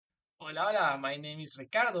Hola, hola. My name is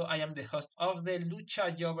Ricardo. I am the host of the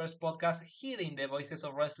Lucha Jovers podcast here in the Voices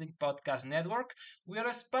of Wrestling podcast network. We are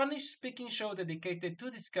a Spanish speaking show dedicated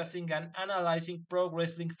to discussing and analyzing pro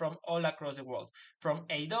wrestling from all across the world. From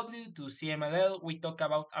AW to CMLL, we talk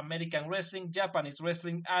about American wrestling, Japanese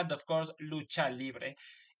wrestling, and of course, Lucha Libre.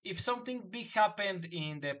 If something big happened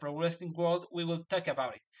in the pro wrestling world, we will talk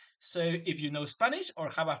about it. So if you know Spanish or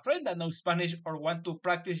have a friend that knows Spanish or want to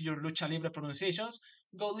practice your lucha libre pronunciations,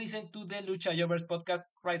 go listen to the Lucha Jovers podcast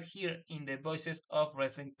right here in the Voices of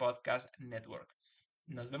Wrestling podcast network.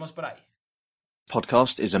 Nos vemos por ahí.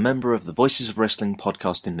 Podcast is a member of the Voices of Wrestling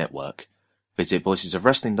podcasting network. Visit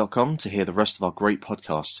voicesofwrestling.com to hear the rest of our great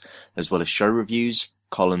podcasts, as well as show reviews,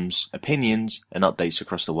 columns, opinions, and updates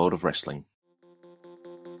across the world of wrestling.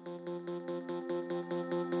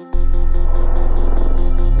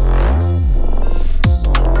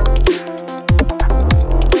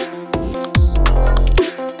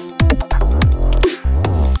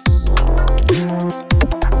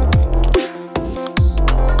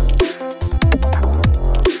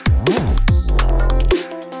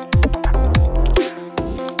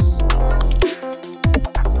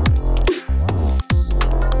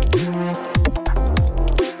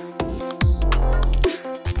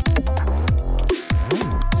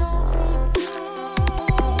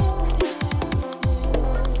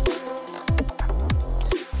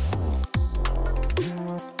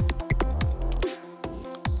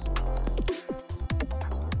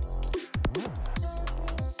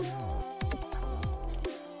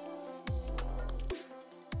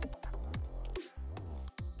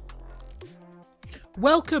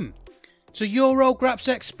 Welcome to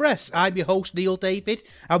Eurograps Express. I'm your host, Neil David,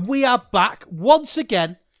 and we are back once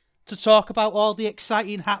again to talk about all the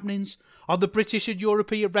exciting happenings on the British and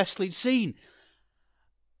European wrestling scene.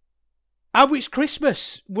 And it's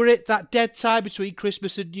Christmas. We're at that dead time between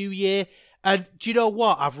Christmas and New Year. And do you know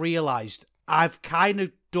what? I've realised I've kind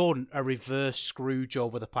of done a reverse Scrooge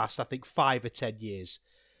over the past, I think, 5 or 10 years.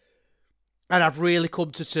 And I've really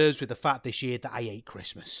come to terms with the fact this year that I hate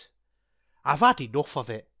Christmas. I've had enough of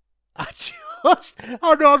it.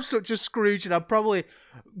 I know I'm such a Scrooge, and I'm probably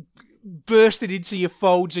bursting into your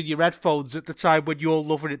phones and your headphones at the time when you're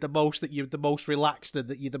loving it the most, that you're the most relaxed and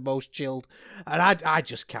that you're the most chilled. And I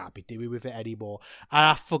just can't be doing with it anymore. And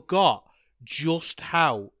I forgot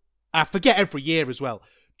I forget every year as well,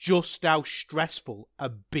 just how stressful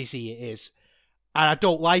and busy it is. And I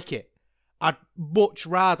don't like it. I'd much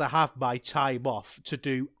rather have my time off to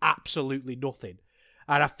do absolutely nothing.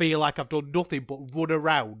 And I feel like I've done nothing but run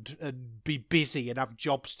around and be busy and have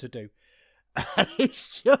jobs to do. And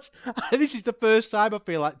this is the first time I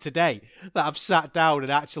feel like today that I've sat down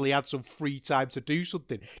and actually had some free time to do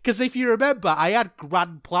something. Because if you remember, I had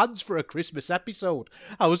grand plans for a Christmas episode.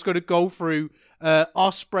 I was going to go through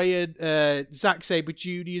Ospreay and Zack Sabre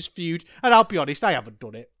Jr.'s feud. And I'll be honest, I haven't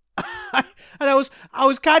done it. And I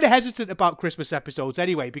was kind of hesitant about Christmas episodes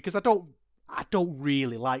anyway, because I don't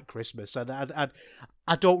really like Christmas, and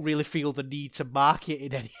I don't really feel the need to mark it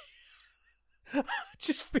in any. I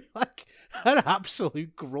just feel like an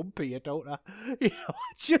absolute grumpy, don't I?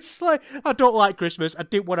 Just like, I don't like Christmas. I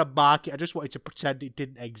didn't want to mark it. I just wanted to pretend it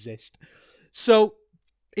didn't exist. So,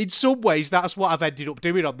 in some ways, that's what I've ended up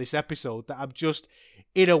doing on this episode. That I'm just,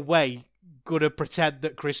 in a way, going to pretend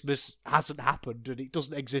that Christmas hasn't happened and it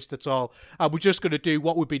doesn't exist at all. And we're just going to do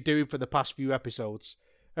what we've been doing for the past few episodes.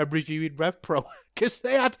 And reviewing RevPro, because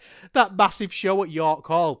they had that massive show at York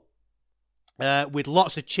Hall with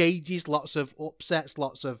lots of changes, lots of upsets,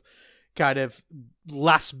 lots of kind of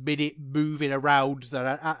last minute moving around.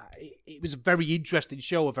 It was a very interesting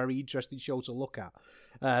show to look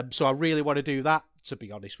at. So I really want to do that, to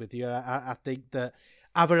be honest with you. I think that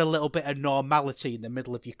having a little bit of normality in the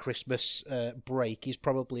middle of your Christmas break is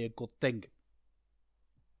probably a good thing.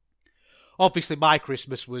 Obviously, my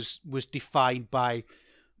Christmas was defined by...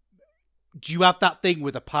 Do you have that thing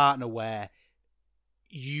with a partner where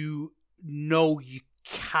you know you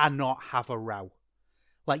cannot have a row?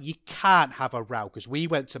 Like, you can't have a row. Because we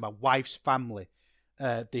went to my wife's family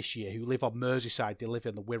this year, who live on Merseyside. They live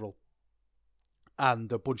in the Wirral. And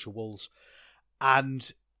they're a bunch of wolves. And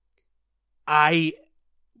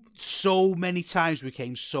so many times we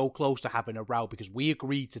came so close to having a row because we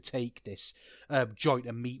agreed to take this joint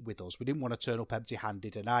and meat with us. We didn't want to turn up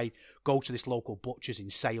empty-handed, and I go to this local butcher's in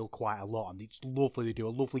Sale quite a lot, and it's lovely. They do a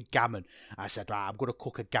lovely gammon. I said, I'm going to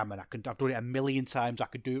cook a gammon. I've done it a million times. I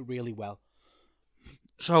could do it really well.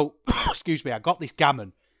 So, excuse me, I got this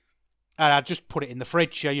gammon, and I just put it in the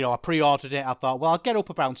fridge. I pre-ordered it. I thought, well, I'll get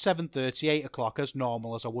up around 7:30, 8 o'clock as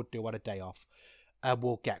normal as I would do on a day off, and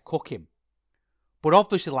we'll get cooking. But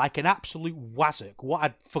obviously, like an absolute wazzock, what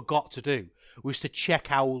I'd forgot to do was to check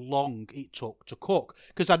how long it took to cook.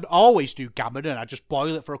 Because I'd always do gammon and I'd just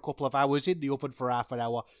boil it for a couple of hours in the oven for half an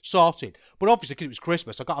hour, sorted. But obviously, because it was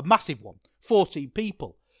Christmas, I got a massive one, 14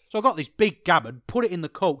 people. So I got this big gammon, put it in the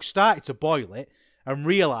Coke, started to boil it, and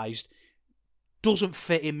realised doesn't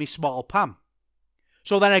fit in my small pan.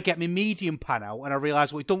 So then I get my medium pan out, and I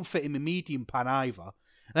realise, well, it don't fit in my medium pan either.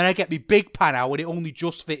 Then I get my big pan out, and it only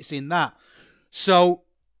just fits in that. So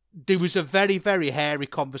there was a very, very hairy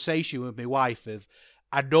conversation with my wife of,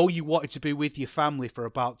 I know you wanted to be with your family for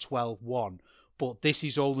about 12:01, but this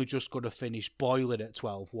is only just going to finish boiling at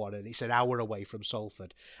 12:01, and it's an hour away from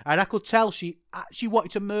Salford. And I could tell she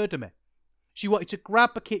wanted to murder me. She wanted to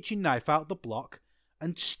grab a kitchen knife out of the block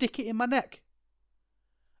and stick it in my neck.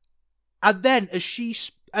 And then,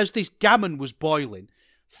 as this gammon was boiling,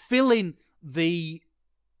 filling the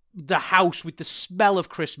house with the smell of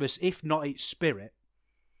Christmas, if not its spirit,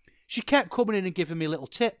 she kept coming in and giving me little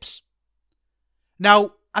tips.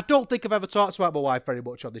 Now, I don't think I've ever talked about my wife very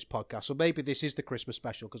much on this podcast, so maybe this is the Christmas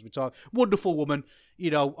special, because we talk, wonderful woman,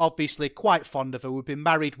 obviously quite fond of her. We've been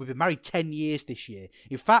married 10 years this year.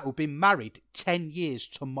 In fact, we've been married 10 years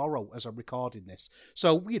tomorrow as I'm recording this.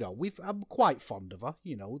 So, I'm quite fond of her.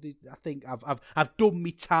 I think I've done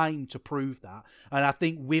me time to prove that, and I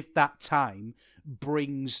think with that time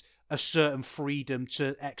brings a certain freedom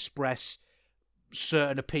to express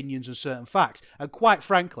certain opinions and certain facts. And quite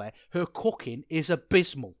frankly, her cooking is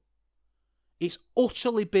abysmal. It's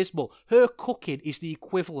utterly abysmal. Her cooking is the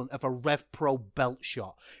equivalent of a RevPro belt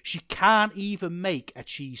shot. She can't even make a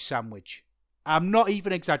cheese sandwich. I'm not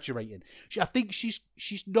even exaggerating. I think she's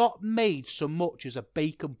not made so much as a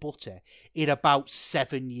bacon butter in about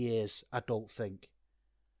 7 years, I don't think.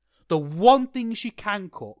 The one thing she can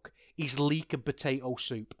cook is leek and potato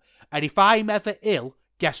soup. And if I'm ever ill,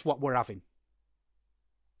 guess what we're having?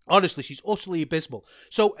 Honestly, she's utterly abysmal.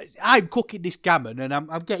 So I'm cooking this gammon and I'm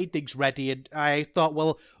getting things ready, and I thought,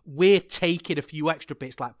 well, we're taking a few extra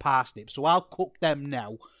bits like parsnips, so I'll cook them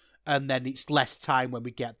now, and then it's less time when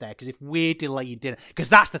we get there, because if we're delaying dinner, because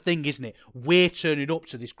that's the thing, isn't it? We're turning up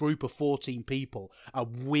to this group of 14 people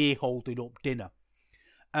and we're holding up dinner.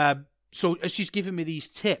 So as she's giving me these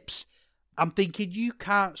tips, I'm thinking, you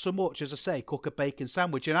can't so much as I say cook a bacon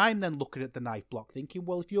sandwich. And I'm then looking at the knife block thinking,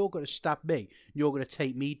 well, if you're going to stab me and you're going to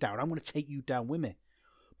take me down, I'm going to take you down with me.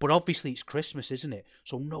 But obviously it's Christmas, isn't it?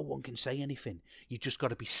 So no one can say anything. You've just got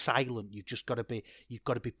to be silent. You've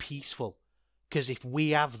got to be peaceful. Because if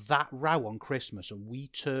we have that row on Christmas and we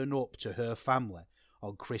turn up to her family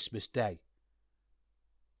on Christmas Day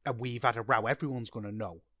and we've had a row, everyone's going to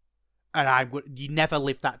know. And you never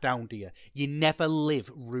live that down, do you? You never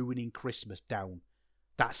live ruining Christmas down.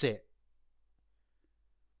 That's it.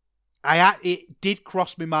 It did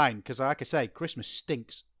cross my mind, because like I say, Christmas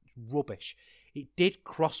stinks. It's rubbish. It did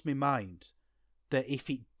cross my mind that if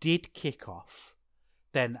it did kick off,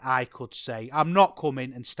 then I could say, I'm not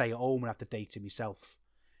coming and stay at home and have the day to myself.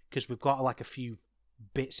 Because we've got like a few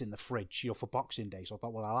bits in the fridge, for Boxing Day. So I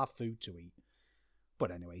thought, well, I'll have food to eat. But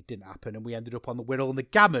anyway, it didn't happen, and we ended up on the Whittle and the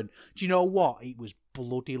gammon. Do you know what? It was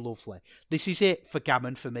bloody lovely. This is it for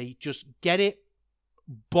gammon for me. Just get it,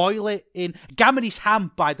 boil it in. Gammon is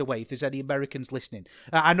ham, by the way, if there's any Americans listening.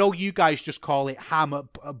 I know you guys just call it ham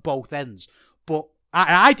at both ends, but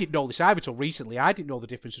I didn't know this either until recently. I didn't know the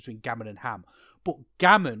difference between gammon and ham. But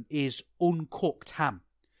gammon is uncooked ham.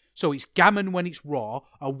 So it's gammon when it's raw,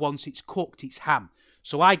 and once it's cooked, it's ham.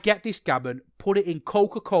 So I get this gammon, put it in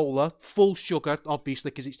Coca-Cola, full sugar, obviously,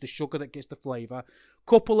 because it's the sugar that gets the flavour.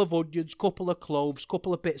 Couple of onions, couple of cloves,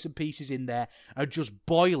 couple of bits and pieces in there, and just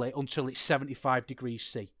boil it until it's 75 degrees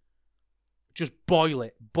C. Just boil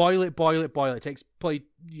it. Boil it, boil it, boil it. It takes probably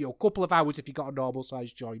a couple of hours if you've got a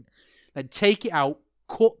normal-sized joint. Then take it out,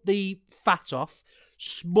 cut the fat off,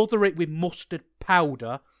 smother it with mustard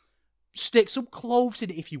powder, stick some cloves in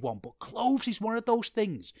it if you want, but cloves is one of those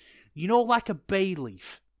things. Like a bay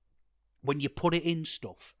leaf, when you put it in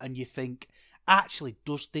stuff and you think, actually,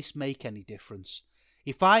 does this make any difference?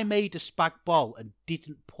 If I made a spag bol and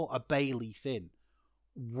didn't put a bay leaf in,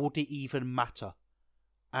 would it even matter?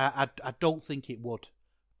 I don't think it would.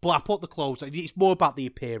 But I put the cloves on. It's more about the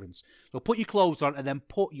appearance. So put your cloves on and then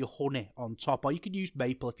put your honey on top. Or you can use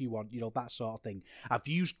maple if you want, that sort of thing. I've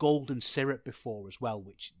used golden syrup before as well,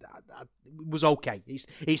 which was okay.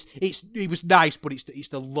 It was nice, but it's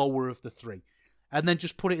the lower of the three. And then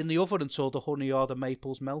just put it in the oven until the honey or the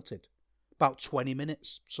maple's melted. About 20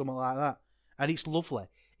 minutes, something like that. And it's lovely.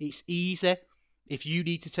 It's easy. If you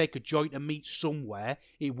need to take a joint of meat somewhere,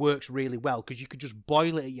 it works really well because you can just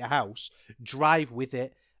boil it at your house, drive with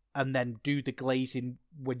it, and then do the glazing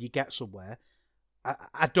when you get somewhere.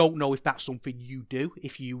 I don't know if that's something you do,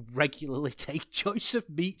 if you regularly take choice of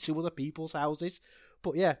meat to other people's houses.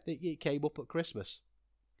 But yeah, it came up at Christmas.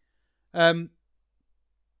 So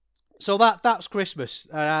that's Christmas.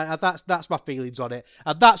 That's my feelings on it,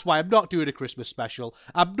 and that's why I'm not doing a Christmas special.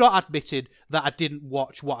 I'm not admitting that I didn't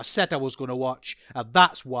watch what I said I was going to watch, and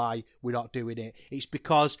that's why we're not doing it. It's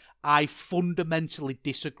because I fundamentally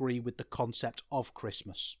disagree with the concept of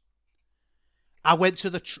Christmas. I went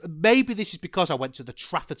to maybe this is because I went to the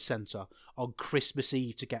Trafford Centre on Christmas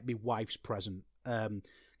Eve to get my wife's present.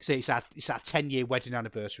 It's our 10-year wedding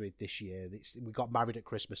anniversary this year. We got married at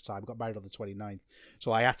Christmas time. We got married on the 29th.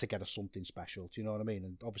 So I had to get her something special. Do you know what I mean?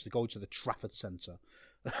 And obviously going to the Trafford Centre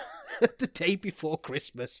the day before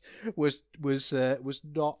Christmas was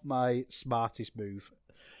not my smartest move.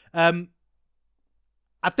 I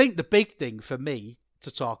think the big thing for me to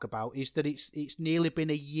talk about is that it's nearly been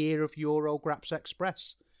a year of Eurograps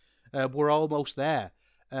Express. We're almost there.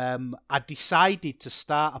 I decided to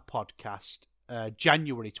start a podcast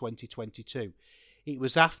January 2022. It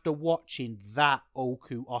was after watching that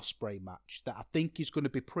Oku Osprey match that I think is going to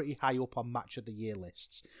be pretty high up on Match of the Year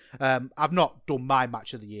lists. I've not done my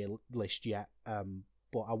Match of the Year list yet,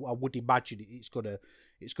 but I would imagine it's going to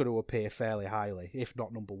appear fairly highly, if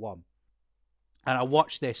not number one. And I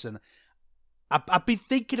watched this, and I've been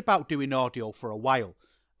thinking about doing audio for a while.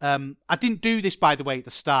 I didn't do this, by the way, at the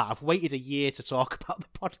start. I've waited a year to talk about the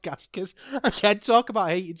podcast because I can't talk about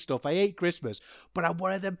hating stuff. I hate Christmas. But I'm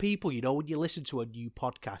one of them people, when you listen to a new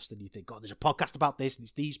podcast and you think, oh, there's a podcast about this and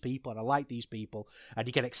it's these people and I like these people, and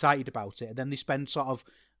you get excited about it. And then they spend sort of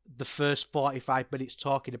the first 45 minutes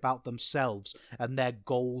talking about themselves and their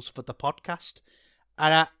goals for the podcast.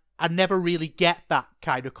 And I never really get that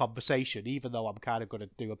kind of conversation, even though I'm kind of going to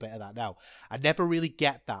do a bit of that now. I never really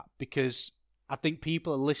get that because I think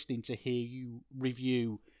people are listening to hear you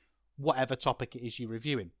review whatever topic it is you're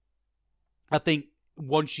reviewing. I think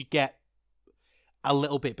once you get a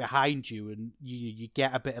little bit behind you and you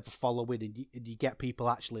get a bit of a following and you get people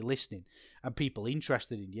actually listening and people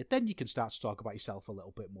interested in you, then you can start to talk about yourself a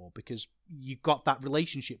little bit more because you've got that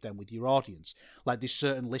relationship then with your audience. Like there's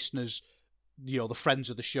certain listeners, the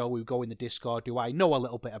friends of the show who go in the Discord who I know a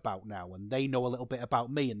little bit about now, and they know a little bit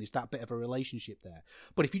about me, and there's that bit of a relationship there.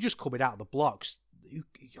 But if you're just coming out of the blocks, who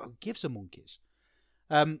gives a monkeys?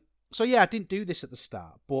 So yeah, I didn't do this at the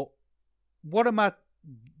start, but one of my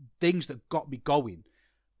things that got me going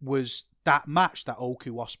was that match, that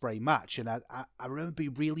Oku Osprey match, and I remember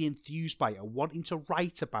being really enthused by it and wanting to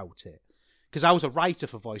write about it. Because I was a writer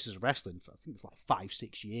for Voices of Wrestling for, I think it's like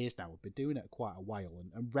 5-6 years now. I've been doing it quite a while,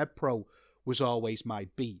 and RevPro was always my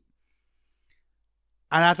beat.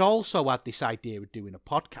 And I'd also had this idea of doing a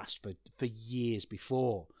podcast for years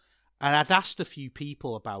before. And I'd asked a few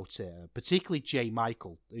people about it, particularly Jay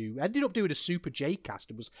Michael, who ended up doing a Super J cast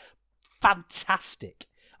and was fantastic.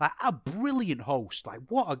 Like, a brilliant host. Like,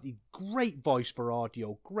 what a great voice for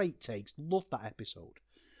audio, great takes. Loved that episode.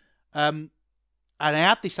 And I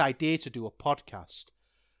had this idea to do a podcast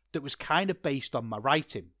that was kind of based on my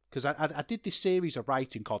writing. Because I did this series of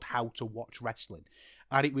writing called How to Watch Wrestling.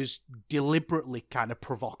 And it was deliberately kind of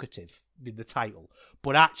provocative in the title.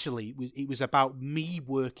 But actually, it was about me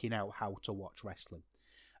working out how to watch wrestling.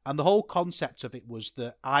 And the whole concept of it was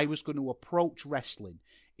that I was going to approach wrestling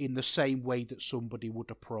in the same way that somebody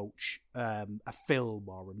would approach a film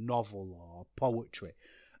or a novel or poetry.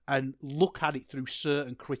 And look at it through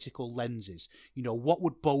certain critical lenses. What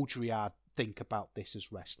would Baudrillard think about this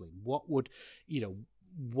as wrestling? What would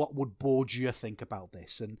Bourdieu think about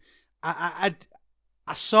this? And I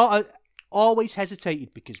sort of always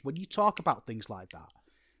hesitated because when you talk about things like that,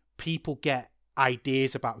 people get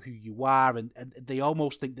ideas about who you are and they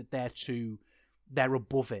almost think that they're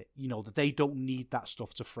above it, that they don't need that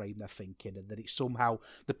stuff to frame their thinking, and that it's somehow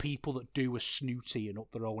the people that do are snooty and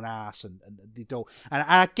up their own ass and they don't. And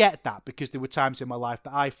I get that because there were times in my life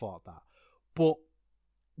that I thought that. But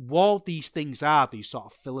what these things are, these sort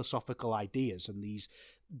of philosophical ideas and these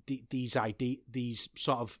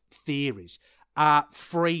sort of theories are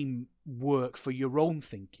framework for your own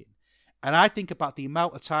thinking. And I think about the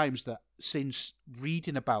amount of times that since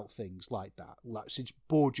reading about things like that, like since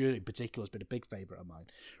Bourdieu in particular has been a big favourite of mine,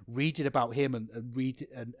 reading about him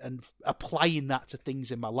and applying that to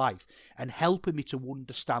things in my life and helping me to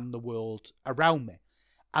understand the world around me.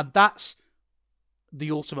 And that's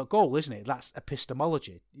the ultimate goal, isn't it? That's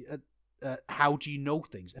epistemology. How do you know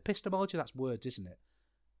things? Epistemology, that's words, isn't it?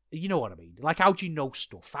 You know what I mean? Like, how do you know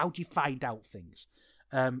stuff? How do you find out things?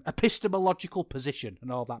 Epistemological position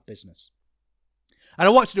and all that business. And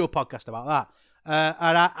I wanted to do a podcast about that.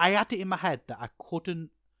 And I had it in my head that I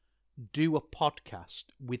couldn't do a podcast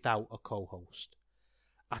without a co-host.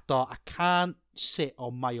 I thought, I can't sit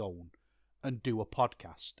on my own and do a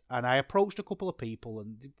podcast. And I approached a couple of people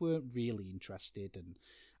and they weren't really interested. And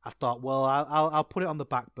I thought, well, I'll put it on the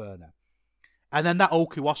back burner. And then that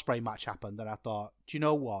Oku Ospreay match happened, and I thought, do you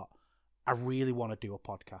know what? I really want to do a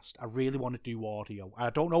podcast. I really want to do audio. And I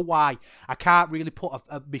don't know why. I can't really put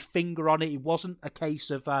my finger on it. It wasn't a case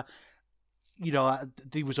of, there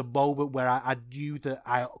was a moment where I knew that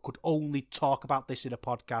I could only talk about this in a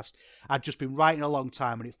podcast. I'd just been writing a long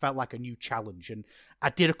time, and it felt like a new challenge. And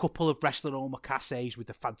I did a couple of Wrestling Omakase with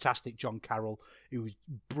the fantastic John Carroll, who was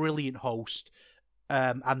a brilliant host.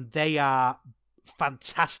 And they are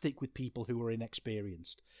fantastic with people who are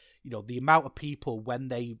inexperienced. The amount of people when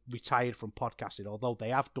they retired from podcasting, although they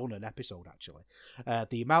have done an episode actually,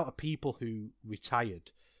 the amount of people who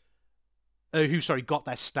retired, got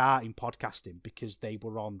their start in podcasting because they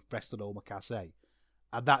were on Wrestling Omakase,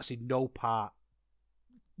 and that's in no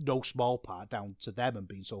small part down to them and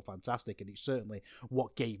being so fantastic, and it's certainly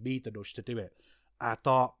what gave me the nudge to do it. I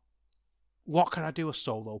thought, what can I do a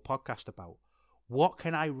solo podcast about? What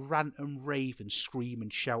can I rant and rave and scream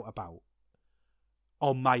and shout about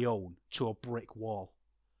on my own to a brick wall?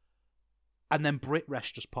 And then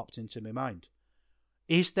BritRest just popped into my mind.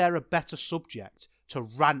 Is there a better subject to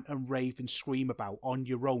rant and rave and scream about on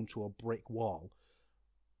your own to a brick wall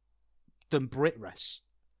than BritRest?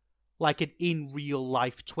 Like an in real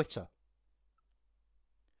life Twitter.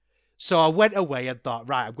 So I went away and thought,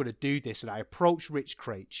 right, I'm going to do this. And I approached Rich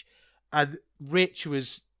Craich. And Rich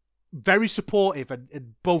was very supportive,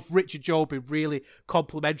 and both Rich and Joe have been really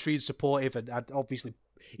complimentary and supportive, and obviously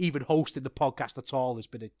even hosting the podcast at all has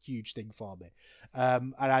been a huge thing for me.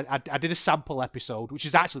 And I did a sample episode, which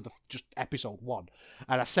is actually just episode 1,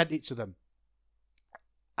 and I sent it to them.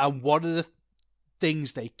 And one of the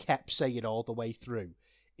things they kept saying all the way through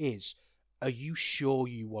is, are you sure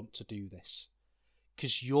you want to do this?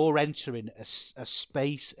 Because you're entering a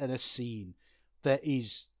space and a scene that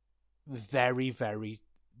is very, very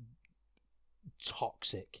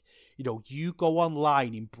toxic. You go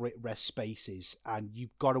online in BritRest spaces and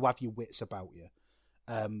you've got to have your wits about you.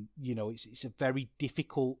 It's a very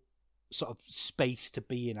difficult sort of space to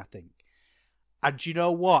be in, I think. And you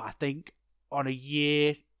know what? I think on a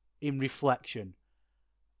year in reflection,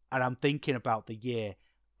 and I'm thinking about the year,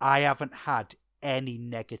 I haven't had any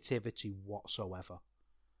negativity whatsoever.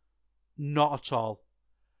 Not at all.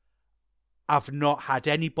 I've not had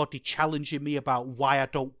anybody challenging me about why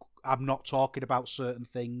I'm not talking about certain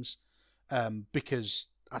things, because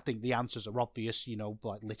I think the answers are obvious,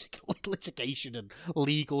 like litigation and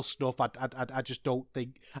legal stuff. I just don't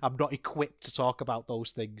think I'm not equipped to talk about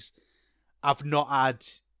those things. I've not had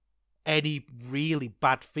any really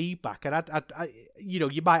bad feedback, and I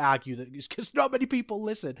you might argue that it's because not many people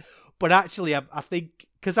listen, but actually I think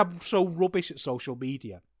because I'm so rubbish at social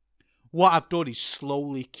media, what I've done is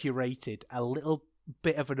slowly curated a little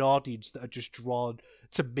bit of an audience that are just drawn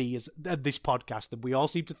to me and this podcast, and we all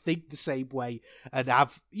seem to think the same way and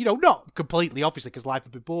have, not completely, obviously, because life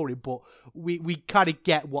would be boring, but we kind of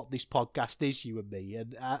get what this podcast is, you and me,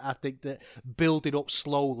 and I think that building up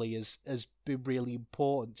slowly has been really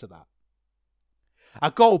important to that. I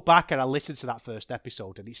go back and I listen to that first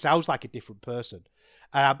episode, and it sounds like a different person,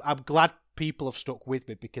 and I'm glad people have stuck with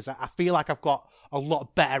me, because I feel like I've got a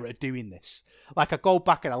lot better at doing this. Like, I go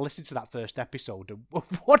back and I listen to that first episode, and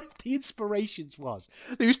one of the inspirations was,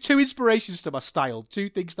 there was 2 inspirations to my style, 2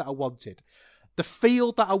 things that I wanted. The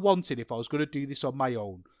feel that I wanted if I was going to do this on my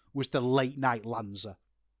own was the late night Lanza.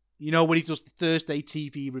 When he does the Thursday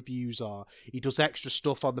TV reviews, or he does extra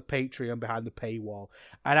stuff on the Patreon behind the paywall.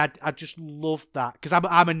 And I just love that, because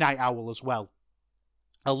I'm a night owl as well.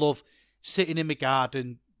 I love sitting in my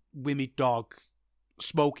garden with my dog,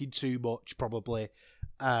 smoking too much probably,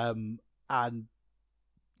 and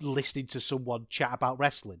listening to someone chat about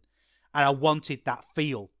wrestling. And I wanted that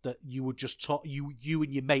feel that you would just talk, you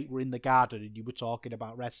and your mate were in the garden and you were talking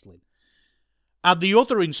about wrestling. And the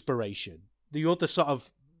other inspiration, the other sort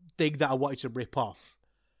of thing that I wanted to rip off,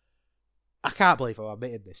 I can't believe I'm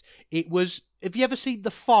admitting this, it was, have you ever seen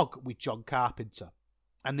The Fog with John Carpenter?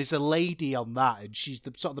 And there's a lady on that, and she's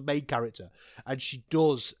the sort of the main character, and she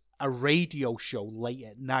does a radio show late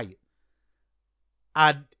at night.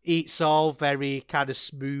 And it's all very kind of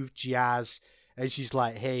smooth jazz, and she's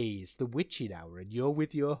like, hey, it's the witching hour, and you're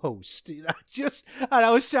with your host.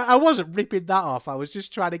 I wasn't ripping that off. I was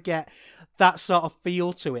just trying to get that sort of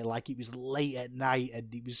feel to it, like it was late at night,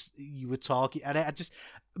 and you were talking, and I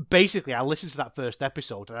listened to that first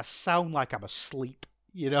episode, and I sound like I'm asleep.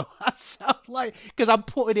 You know, I sound like, because I'm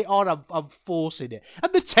putting it on, I'm forcing it.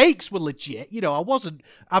 And the takes were legit. You know,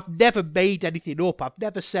 I've never made anything up. I've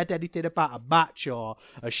never said anything about a match or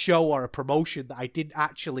a show or a promotion that I didn't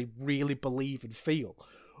actually really believe and feel.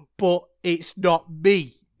 But it's not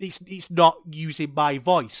me. It's not using my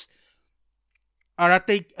voice. And I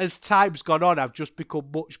think as time's gone on, I've just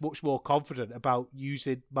become much, much more confident about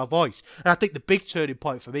using my voice. And I think the big turning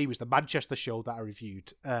point for me was the Manchester show that I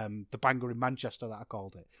reviewed, the Banger in Manchester that I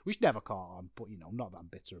called it, which never caught on, but, you know, I'm not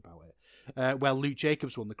that bitter about it. Where Luke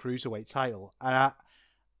Jacobs won the Cruiserweight title. And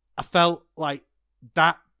I felt like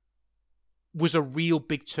that was a real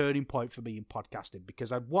big turning point for me in podcasting,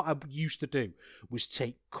 because what I used to do was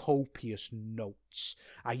take copious notes.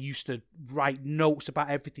 I used to write notes about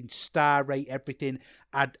everything, star rate everything.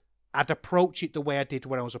 I'd approach it the way I did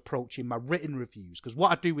when I was approaching my written reviews, because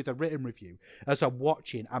what I do with a written review, as I'm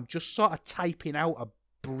watching, I'm just sort of typing out a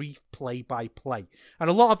brief play-by-play. And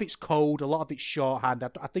a lot of it's code, a lot of it's shorthand.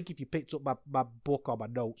 I think if you picked up my book or my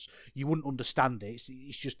notes, you wouldn't understand it.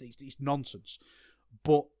 It's nonsense.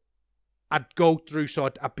 But I'd go through, so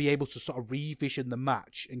I'd be able to sort of revision the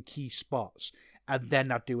match and key spots, and then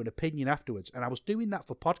I'd do an opinion afterwards. And I was doing that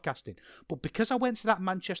for podcasting. But because I went to that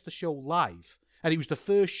Manchester show live, and it was the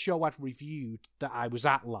first show I'd reviewed that I was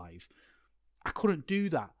at live, I couldn't do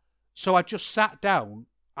that. So I just sat down,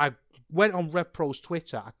 I went on RevPro's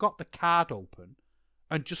Twitter, I got the card open,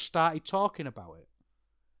 and just started talking about it.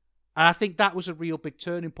 And I think that was a real big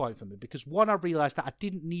turning point for me, because one, I realised that I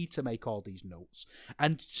didn't need to make all these notes.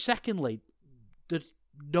 And secondly, the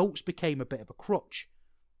notes became a bit of a crutch.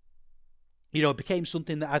 You know, it became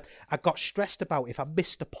something that I got stressed about if I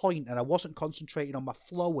missed a point and I wasn't concentrating on my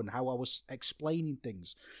flow and how I was explaining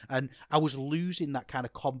things. And I was losing that kind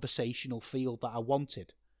of conversational feel that I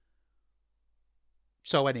wanted.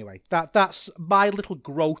 So anyway, that's my little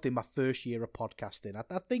growth in my first year of podcasting.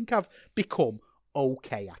 I think I've become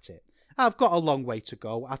okay at it. I've got a long way to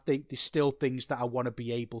go. I think there's still things that I want to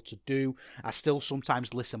be able to do. I still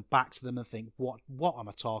sometimes listen back to them and think, what am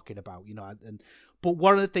I talking about? You know, but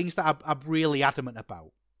one of the things that I'm really adamant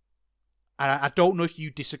about, and I don't know if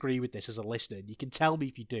you disagree with this as a listener, you can tell me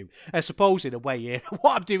if you do. I suppose in a way,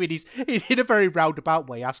 what I'm doing is in a very roundabout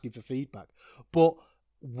way asking for feedback. But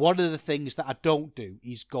one of the things that I don't do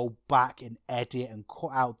is go back and edit and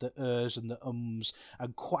cut out the ers and the ums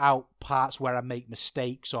and cut out parts where I make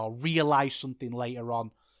mistakes or realise something later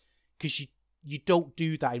on. Because you don't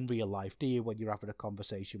do that in real life, do you, when you're having a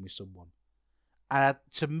conversation with someone? And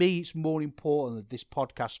to me, it's more important that this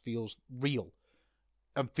podcast feels real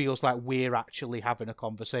and feels like we're actually having a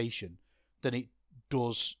conversation than it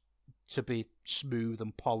does to be smooth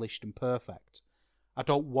and polished and perfect. I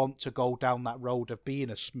don't want to go down that road of being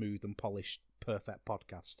a smooth and polished, perfect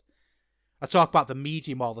podcast. I talk about the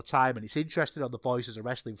medium all the time, and it's interesting on the Voices of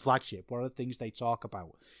Wrestling flagship. One of the things they talk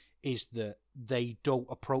about is that they don't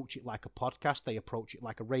approach it like a podcast, they approach it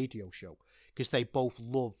like a radio show, because they both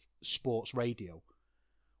love sports radio.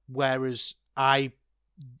 Whereas I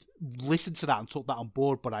listened to that and took that on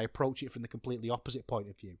board, but I approach it from the completely opposite point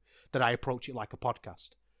of view, that I approach it like a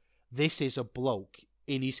podcast. This is a bloke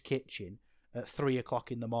in his kitchen at 3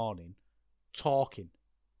 o'clock in the morning talking.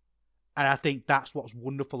 And I think that's what's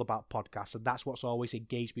wonderful about podcasts, and that's what's always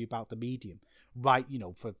engaged me about the medium. Right, you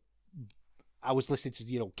know, I was listening to,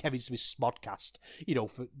 you know, Kevin Smith's Smodcast, you know,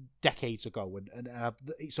 for decades ago, and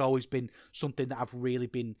it's always been something that I've really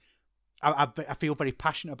been, I feel very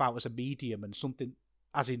passionate about as a medium, and something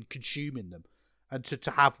as in consuming them. And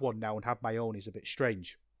to have one now and have my own is a bit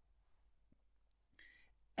strange.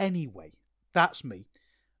 Anyway, that's me.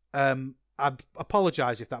 I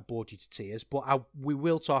apologise if that bored you to tears, but we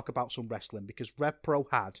will talk about some wrestling, because RevPro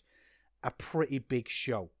had a pretty big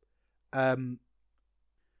show.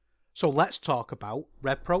 So let's talk about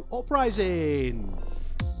RevPro Uprising.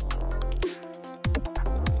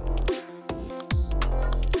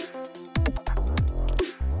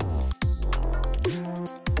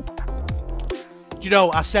 You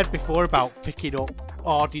know, I said before about picking up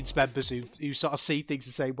audience members who sort of see things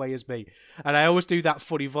the same way as me, and I always do that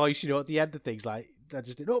funny voice, you know, at the end of things, like I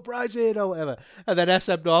just did Uprising or whatever, and then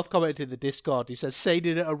SM North commented in the Discord, he says saying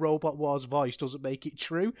it in a Robot Wars voice doesn't make it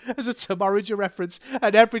true, as a Tomorrow reference.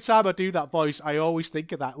 And every time I do that voice, I always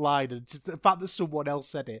think of that line, and the fact that someone else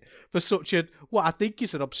said it for such a, what I think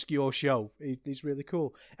is an obscure show, is really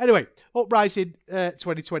cool. Anyway, Uprising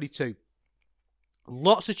 2022,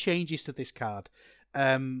 lots of changes to this card.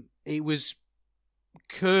 It was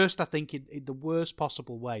cursed, I think, in the worst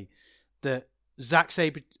possible way, that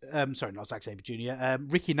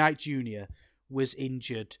Ricky Knight Jr. was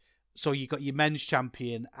injured. So you got your men's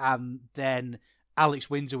champion, and then Alex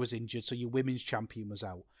Windsor was injured, so your women's champion was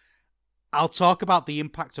out. I'll talk about the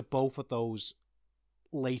impact of both of those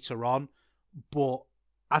later on, but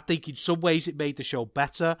I think in some ways it made the show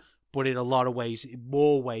better, but in a lot of ways, in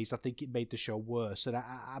more ways, I think it made the show worse. And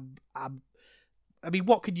I mean,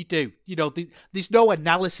 what can you do? You know, there's no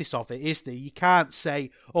analysis of it, is there? You can't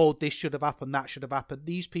say, oh, this should have happened, that should have happened.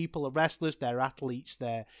 These people are wrestlers, they're athletes,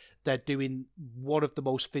 they're doing one of the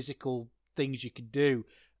most physical things you can do.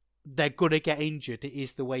 They're going to get injured. It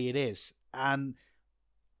is the way it is. And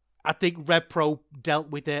I think RevPro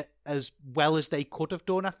dealt with it as well as they could have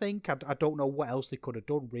done, I think. I don't know what else they could have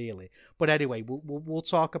done, really. But anyway, we'll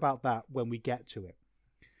talk about that when we get to it.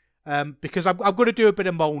 Because I'm going to do a bit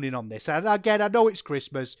of moaning on this. And again, I know it's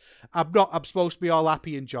Christmas. I'm supposed to be all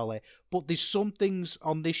happy and jolly. But there's some things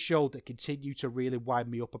on this show that continue to really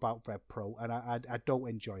wind me up about RevPro. And I don't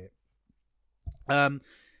enjoy it.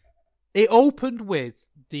 It opened with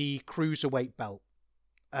the Cruiserweight belt.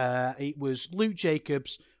 It was Luke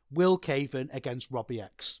Jacobs, Will Caven against Robbie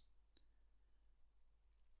X.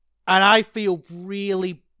 And I feel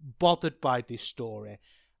really bothered by this story.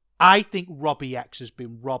 I think Robbie X has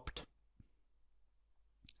been robbed.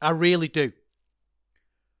 I really do.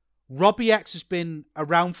 Robbie X has been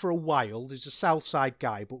around for a while. He's a Southside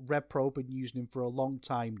guy, but RevPro have been using him for a long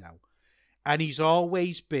time now. And he's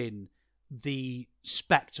always been the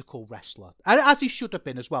spectacle wrestler, and as he should have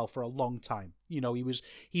been as well for a long time. You know, he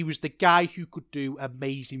was the guy who could do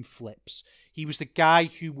amazing flips. He was the guy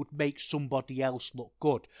who would make somebody else look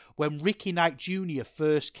good. When Ricky Knight Jr.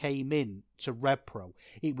 first came in to RevPro,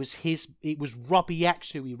 it was Robbie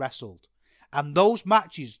X who he wrestled, and those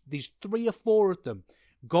matches, there's 3 or 4 of them.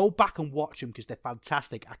 Go back and watch them because they're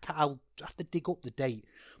fantastic. I'll have to dig up the date.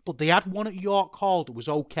 But they had one at York Hall that was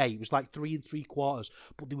okay. It was like 3 3/4.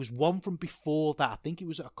 But there was one from before that. I think it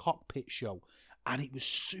was at a cockpit show. And it was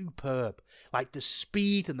superb. Like the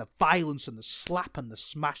speed and the violence and the slap and the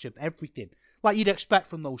smash of everything, like you'd expect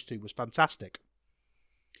from those two, was fantastic.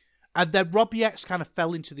 And then Robbie X kind of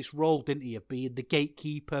fell into this role, didn't he, of being the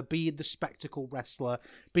gatekeeper, being the spectacle wrestler,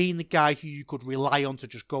 being the guy who you could rely on to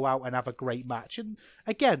just go out and have a great match. And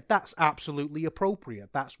again, that's absolutely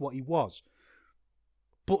appropriate. That's what he was.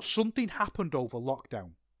 But something happened over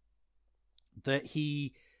lockdown that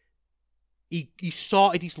he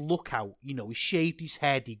sorted his look out. You know, he shaved his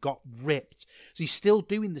head, he got ripped. So he's still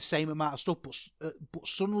doing the same amount of stuff, but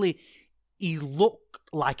suddenly he looked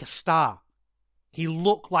like a star. He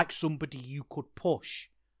looked like somebody you could push.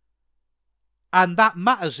 And that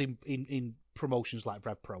matters in promotions like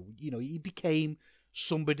RevPro. You know, he became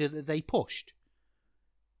somebody that they pushed.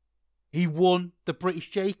 He won the British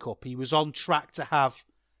J Cup. He was on track to have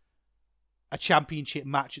a championship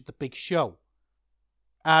match at the big show.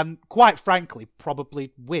 And quite frankly,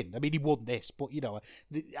 probably win. I mean, he won this, but, you know,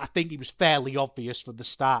 I think it was fairly obvious from the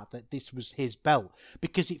start that this was his belt,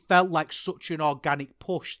 because it felt like such an organic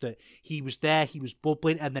push that he was there, he was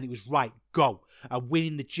bubbling, and then it was right, go. And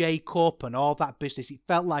winning the J Cup and all that business, it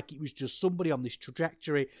felt like it was just somebody on this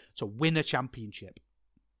trajectory to win a championship.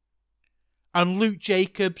 And Luke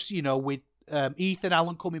Jacobs, you know, with Ethan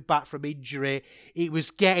Allen coming back from injury, it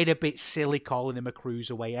was getting a bit silly calling him a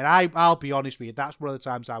cruiserweight. And I'll be honest with you, that's one of the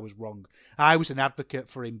times I was wrong. I was an advocate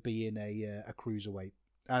for him being a cruiserweight.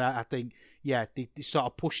 And I think, yeah, they sort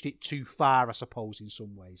of pushed it too far, I suppose, in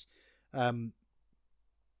some ways.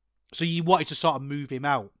 So you wanted to sort of move him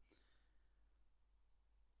out.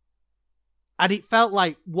 And it felt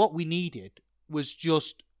like what we needed was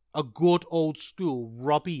just a good old school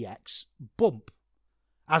Robbie X bump.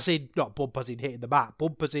 As in, not bump as in hitting the mat,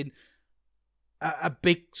 bump as in a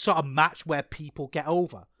big sort of match where people get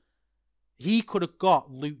over. He could have got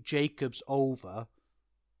Luke Jacobs over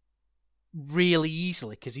really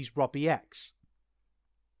easily because he's Robbie X.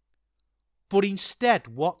 But instead,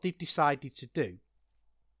 what they've decided to do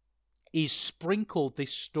is sprinkle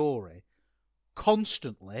this story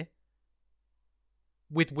constantly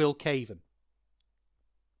with Will Caven.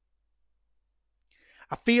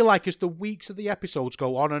 I feel like as the weeks of the episodes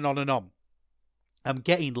go on and on and on, I'm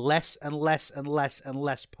getting less and less and less and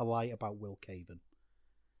less polite about Will Caven.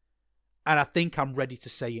 And I think I'm ready to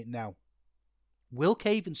say it now. Will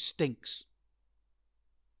Caven stinks.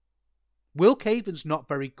 Will Caven's not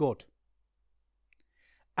very good.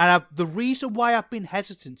 And the reason why I've been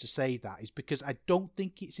hesitant to say that is because I don't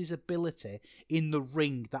think it's his ability in the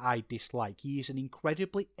ring that I dislike. He is an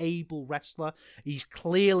incredibly able wrestler. He's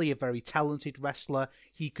clearly a very talented wrestler.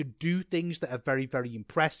 He could do things that are very, very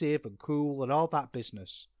impressive and cool and all that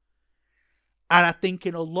business. And I think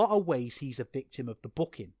in a lot of ways he's a victim of the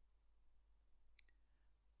booking.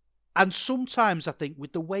 And sometimes I think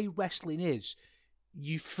with the way wrestling is,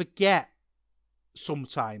 you forget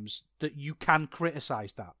sometimes that you can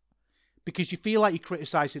criticise that. Because you feel like you're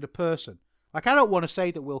criticising a person. Like, I don't want to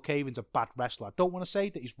say that Will Caven's a bad wrestler. I don't want to say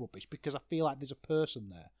that he's rubbish because I feel like there's a person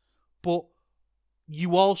there. But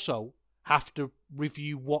you also have to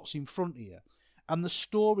review what's in front of you. And the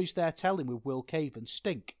stories they're telling with Will Caven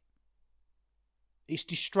stink. It's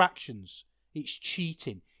distractions. It's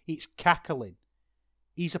cheating. It's cackling.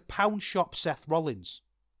 He's a pound shop Seth Rollins.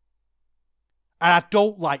 And I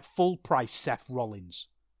don't like full price Seth Rollins.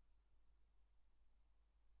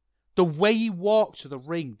 The way he walked to the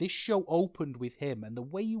ring, this show opened with him, and the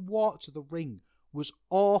way he walked to the ring was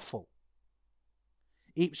awful.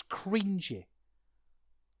 It was cringy.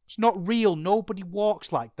 It's not real. Nobody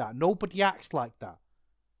walks like that. Nobody acts like that.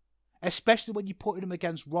 Especially when you're putting him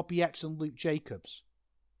against Robbie X and Luke Jacobs.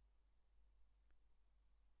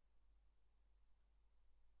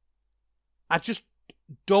 I just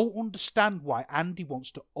don't understand why Andy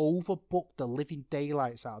wants to overbook the living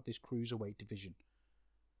daylights out of this cruiserweight division.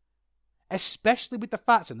 Especially with the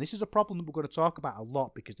fact, and this is a problem that we're going to talk about a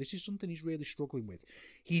lot because this is something he's really struggling with.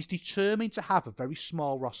 He's determined to have a very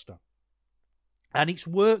small roster. And it's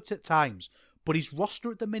worked at times, but his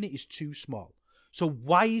roster at the minute is too small. So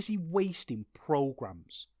why is he wasting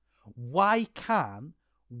programs? Why can't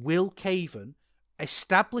Will Caven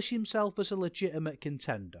establish himself as a legitimate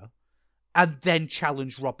contender and then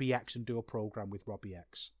challenge Robbie X and do a program with Robbie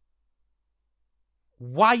X?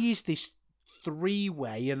 Why is this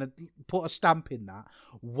three-way, and put a stamp in that,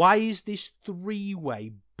 why is this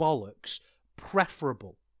three-way bollocks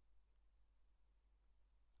preferable?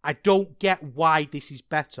 I don't get why this is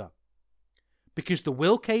better. Because the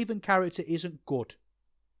Will Caven character isn't good.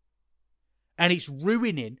 And it's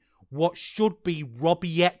ruining what should be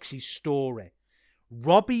Robbie X's story.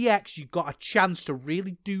 Robbie X, you got a chance to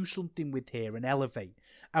really do something with here and elevate.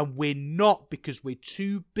 And we're not because we're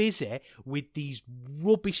too busy with these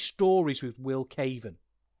rubbish stories with Will Caven.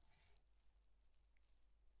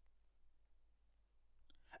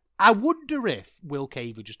 I wonder if Will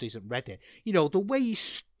Caven just isn't ready. You know, the way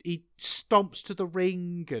he stomps to the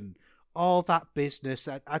ring and all that business,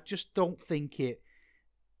 I just don't think it...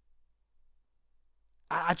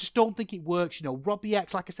 I just don't think it works. You know, Robbie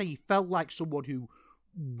X, like I say, he felt like someone who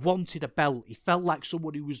wanted a belt. He felt like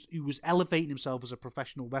someone who was elevating himself as a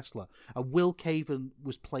professional wrestler. And Will Caven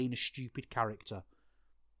was playing a stupid character.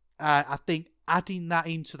 I think adding that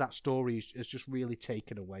into that story has just really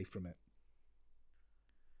taken away from it.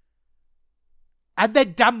 And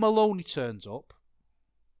then Dan Maloney turns up.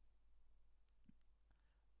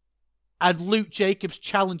 And Luke Jacobs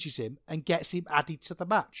challenges him and gets him added to the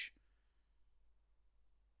match.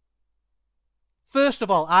 First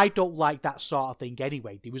of all, I don't like that sort of thing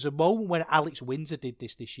anyway. There was a moment when Alex Windsor did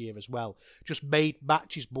this year as well. Just made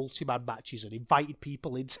matches, multi-man matches, and invited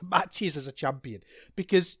people into matches as a champion.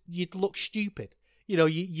 Because you'd look stupid. You know,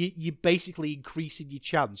 you're basically increasing your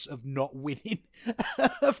chance of not winning.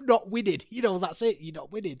 You know, that's it. You're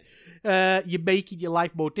not winning. You're making your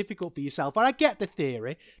life more difficult for yourself. And I get the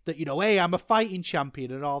theory that, you know, hey, I'm a fighting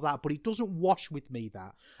champion and all that. But it doesn't wash with me,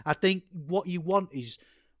 that. I think what you want is...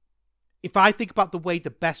 If I think about the way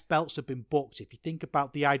the best belts have been booked, if you think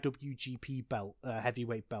about the IWGP belt,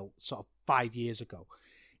 heavyweight belt, sort of 5 years ago,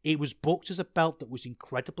 it was booked as a belt that was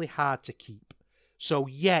incredibly hard to keep. So,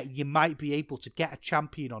 yeah, you might be able to get a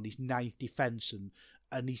champion on his ninth defense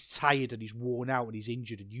and he's tired and he's worn out and he's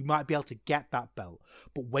injured and you might be able to get that belt.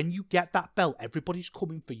 But when you get that belt, everybody's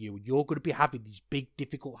coming for you and you're going to be having these big,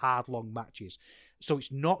 difficult, hard, long matches. So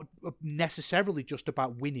it's not necessarily just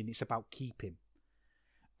about winning, it's about keeping.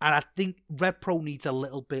 And I think RevPro needs a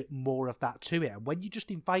little bit more of that to it. And when you're just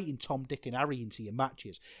inviting Tom, Dick and Harry into your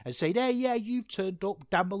matches and saying, hey, yeah, you've turned up,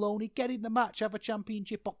 Dan Maloney, get in the match, have a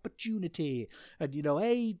championship opportunity. And, you know,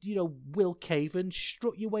 hey, you know, Will Caven,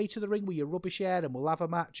 strut your way to the ring with your rubbish hair and we'll have a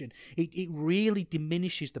match. And it really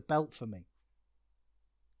diminishes the belt for me.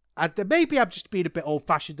 And maybe I'm just being a bit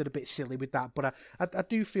old-fashioned and a bit silly with that, but I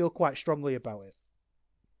do feel quite strongly about it.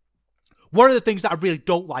 One of the things that I really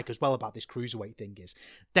don't like as well about this cruiserweight thing is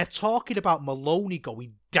they're talking about Maloney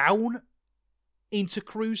going down into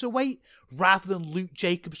cruiserweight rather than Luke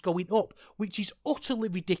Jacobs going up, which is utterly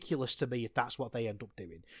ridiculous to me if that's what they end up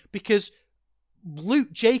doing. Because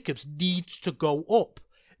Luke Jacobs needs to go up.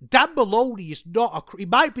 Dan Maloney is not he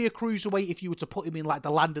might be a cruiserweight if you were to put him in like the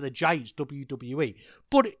Land of the Giants, WWE.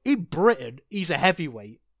 But in Britain, he's a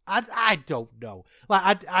heavyweight. I don't know.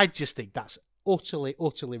 Like I just think that's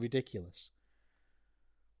utterly ridiculous.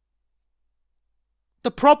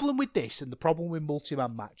 The problem with this and the problem with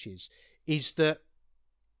multi-man matches is that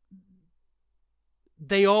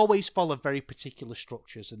they always follow very particular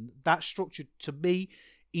structures, and that structure to me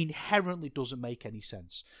inherently doesn't make any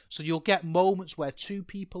sense. So you'll get moments where two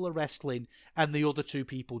people are wrestling and the other two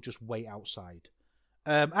people just wait outside.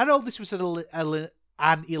 I know this was an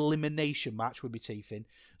elimination match with my teeth in,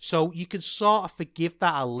 so you can sort of forgive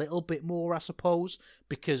that a little bit more, I suppose,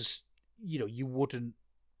 because you wouldn't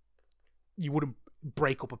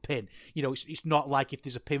break up a pin. It's not like if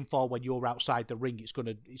there's a pinfall when you're outside the ring, it's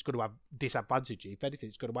gonna have disadvantage you. If anything,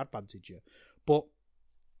 it's gonna advantage you. But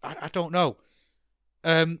I don't know.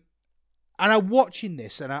 And I'm watching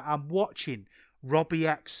this, and I'm watching Robbie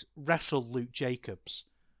X wrestle Luke Jacobs,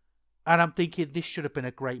 and I'm thinking this should have been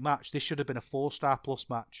a great match. This should have been a 4-star plus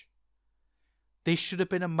match. This should have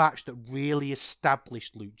been a match that really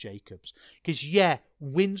established Luke Jacobs. Because, yeah,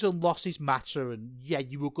 wins and losses matter, and yeah,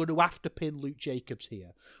 you were going to have to pin Luke Jacobs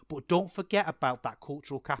here. But don't forget about that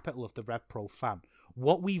cultural capital of the RevPro fan.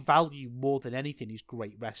 What we value more than anything is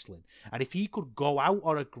great wrestling. And if he could go out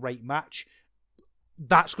on a great match,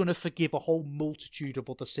 that's going to forgive a whole multitude of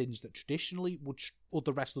other sins that traditionally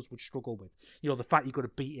other wrestlers would struggle with. The fact you've got to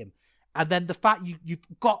beat him. And then the fact you've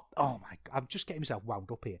got... Oh my God, I'm just getting myself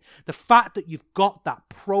wound up here. The fact that you've got that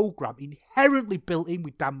program inherently built in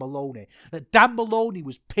with Dan Maloney. That Dan Maloney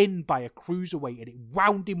was pinned by a cruiserweight and it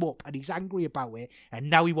wound him up and he's angry about it and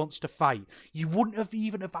now he wants to fight. You wouldn't have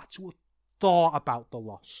even have had to have thought about the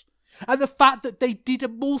loss. And the fact that they did a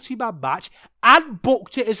multi-man match and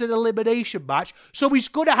booked it as an elimination match, so he's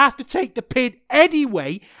going to have to take the pin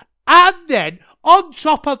anyway. And then, on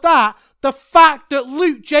top of that, the fact that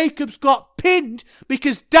Luke Jacobs got pinned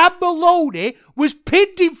because Dan Maloney was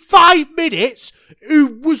pinned in 5 minutes,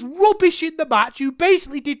 who was rubbish in the match, who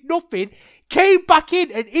basically did nothing, came back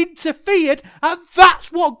in and interfered, and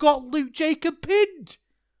that's what got Luke Jacobs pinned.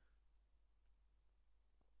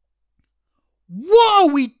 What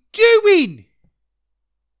are we doing?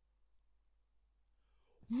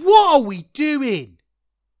 What are we doing?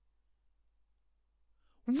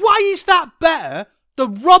 Why is that better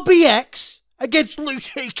than Robbie X against Luke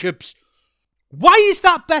Jacobs? Why is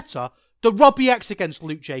that better than Robbie X against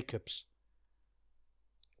Luke Jacobs?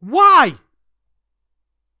 Why?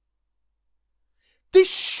 This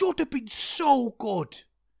should have been so good.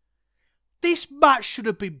 This match should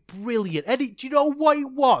have been brilliant. And do you know what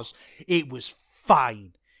it was? It was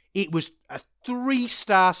fine. It was a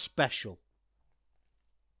 3-star special.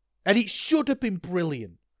 And it should have been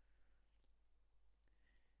brilliant.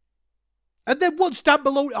 And then once Dan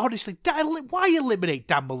Maloney, honestly, why eliminate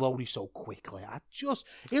Dan Maloney so quickly?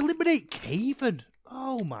 Eliminate Caven.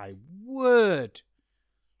 Oh my word.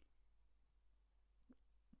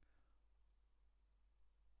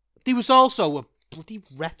 There was also a bloody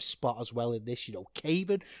ref spot as well in this,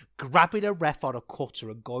 Caven grabbing a ref on a cutter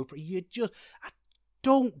and going for it. I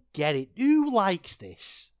don't get it. Who likes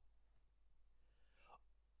this?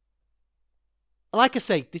 Like I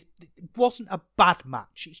say, it wasn't a bad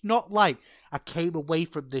match. It's not like I came away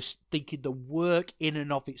from this thinking the work in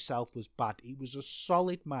and of itself was bad. It was a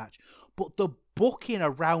solid match. But the booking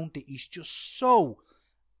around it is just so...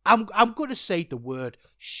 I'm going to say the word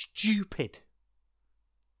stupid.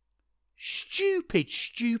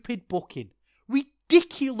 Stupid booking.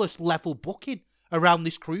 Ridiculous level booking around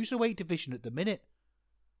this cruiserweight division at the minute.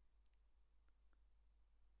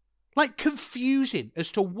 Like, confusing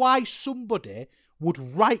as to why somebody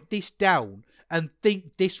would write this down and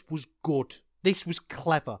think this was good, this was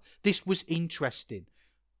clever, this was interesting.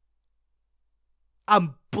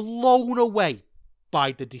 I'm blown away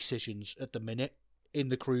by the decisions at the minute in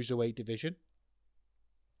the cruiserweight division.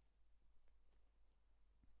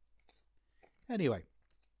 Anyway,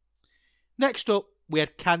 next up, we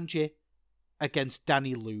had Kanji against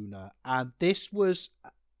Danny Luna, and this was...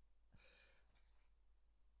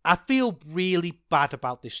 I feel really bad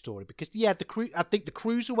about this story because, yeah, I think the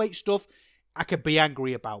cruiserweight stuff I can be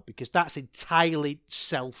angry about because that's entirely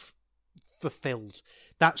self-fulfilled.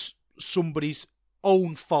 That's somebody's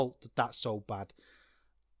own fault that that's so bad.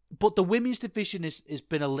 But the women's division has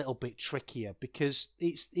been a little bit trickier because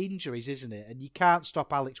it's injuries, isn't it? And you can't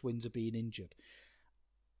stop Alex Windsor being injured.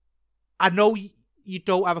 I know you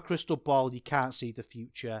don't have a crystal ball, you can't see the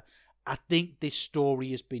future. I think this story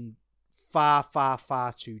has been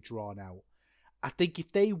far too drawn out. I think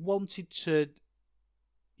if they wanted to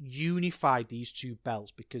unify these two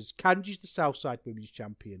belts, because Kanji's the Southside Women's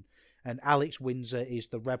Champion and Alex Windsor is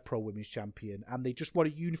the RevPro Women's Champion, and they just want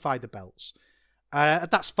to unify the belts,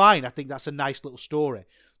 that's fine. I think that's a nice little story.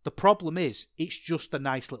 The problem is, it's just a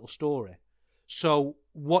nice little story. So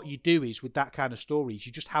what you do is, with that kind of story, is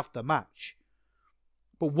you just have the match.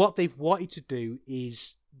 But what they've wanted to do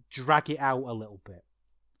is drag it out a little bit.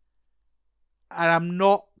 And I'm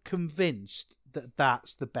not convinced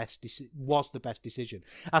that's the best was the best decision.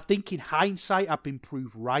 I think in hindsight I've been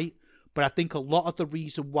proved right, but I think a lot of the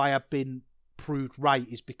reason why I've been proved right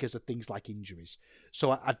is because of things like injuries.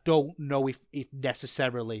 So I don't know if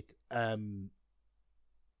necessarily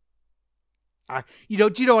do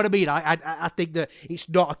you know what I mean? I think that it's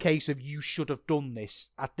not a case of you should have done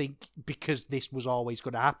this. I think because this was always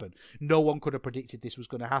going to happen. No one could have predicted this was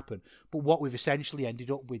going to happen. But what we've essentially ended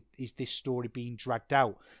up with is this story being dragged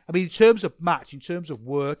out. I mean, in terms of match, in terms of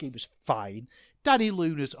work, it was fine. Dani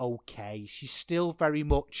Luna's okay. She's still very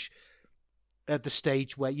much at the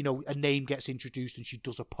stage where, a name gets introduced and she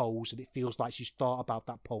does a pose and it feels like she's thought about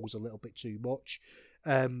that pose a little bit too much.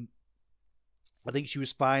 I think she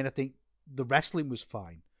was fine. I think the wrestling was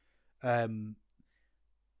fine. I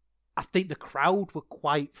think the crowd were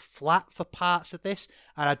quite flat for parts of this,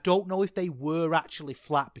 and I don't know if they were actually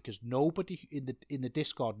flat because nobody in the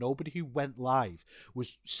Discord, nobody who went live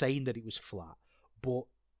was saying that it was flat. But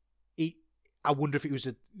I wonder if it was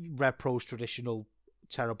a RevPro's traditional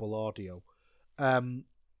terrible audio.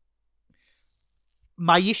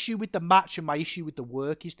 My issue with the match and my issue with the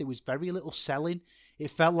work is there was very little selling. It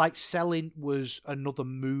felt like selling was another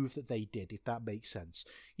move that they did, if that makes sense.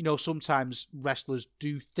 Sometimes wrestlers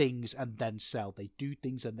do things and then sell. They do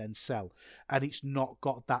things and then sell. And it's not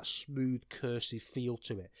got that smooth, cursive feel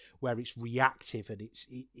to it, where it's reactive and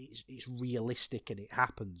it's realistic and it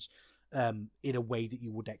happens in a way that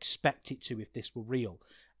you would expect it to if this were real.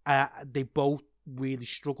 They both really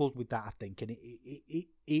struggled with that, I think, and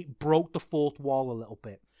it broke the fourth wall a little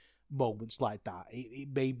bit. Moments like that, it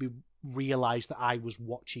made me realise that I was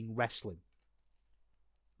watching wrestling.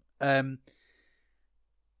 Dani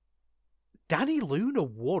Luna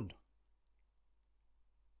won.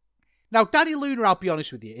 Now, Dani Luna, I'll be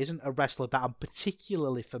honest with you, isn't a wrestler that I'm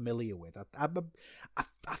particularly familiar with. I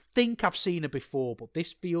think I've seen her before, but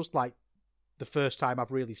this feels like the first time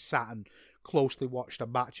I've really sat and closely watched a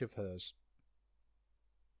match of hers.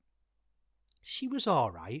 She was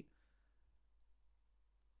all right.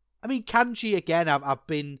 I mean, Kanji, again,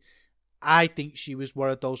 I think she was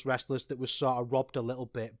one of those wrestlers that was sort of robbed a little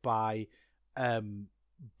bit by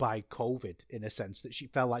COVID, in a sense, that she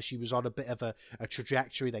felt like she was on a bit of a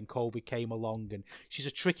trajectory, then COVID came along, and she's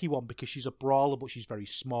a tricky one because she's a brawler, but she's very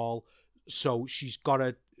small, so she's got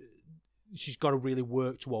to really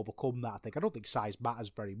work to overcome that, I think. I don't think size matters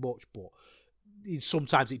very much, but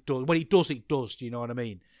sometimes it does. When it does, do you know what I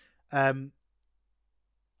mean?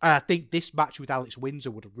 And I think this match with Alex Windsor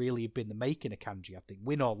would have really been the making of Kanji, I think,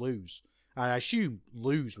 win or lose. And I assume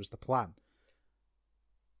lose was the plan.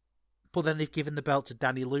 But then they've given the belt to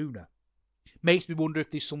Dani Luna. Makes me wonder if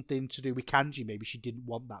there's something to do with Kanji. Maybe she didn't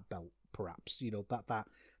want that belt, perhaps.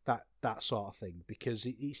 That sort of thing. Because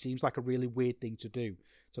it seems like a really weird thing to do,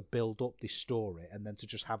 to build up this story and then to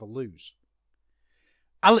just have a lose.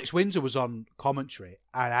 Alex Windsor was on commentary,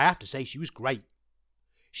 and I have to say she was great.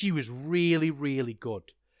 She was really, really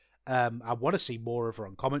good. I want to see more of her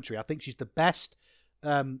on commentary. I think she's the best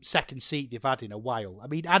second seat they've had in a while. I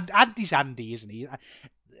mean, Andy's Andy, isn't he?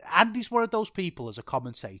 Andy's one of those people as a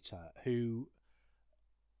commentator who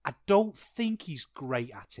I don't think he's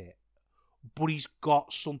great at it, but he's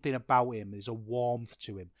got something about him. There's a warmth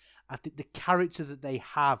to him. I think the character that they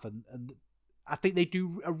have, and I think they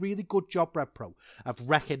do a really good job, RevPro, of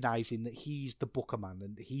recognising that he's the booker man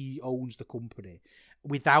and he owns the company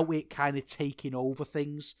without it kind of taking over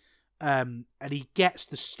things. And he gets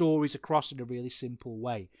the stories across in a really simple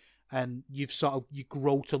way. And you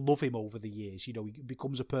grow to love him over the years. He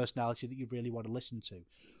becomes a personality that you really want to listen to.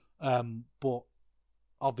 But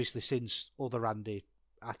obviously, since other Andy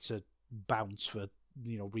had to bounce for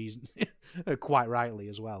reasons, quite rightly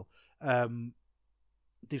as well,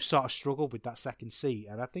 they've sort of struggled with that second seat.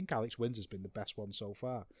 And I think Alex Windsor's been the best one so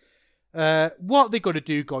far. What they're going to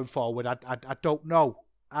do going forward, I don't know.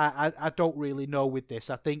 I don't really know with this.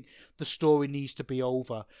 I think the story needs to be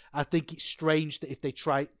over. I think it's strange that if they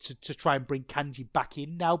try to try and bring Kanji back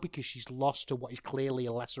in now because she's lost to what is clearly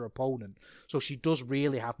a lesser opponent. So she does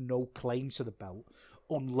really have no claim to the belt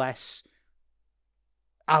unless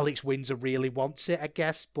Alex Windsor really wants it, I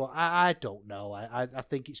guess. But I don't know. I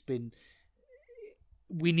think it's been...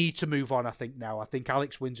 We need to move on, I think, now. I think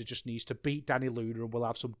Alex Windsor just needs to beat Dani Luna and we'll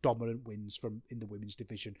have some dominant wins in the women's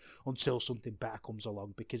division until something better comes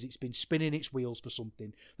along, because it's been spinning its wheels for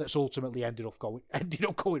something that's ultimately ended up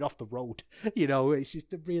going off the road. It's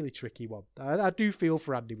just a really tricky one. I do feel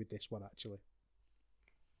for Andy with this one, actually.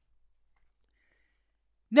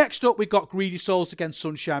 Next up, we've got Greedy Souls against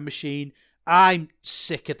Sunshine Machine. I'm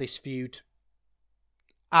sick of this feud.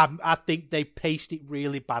 I think they paced it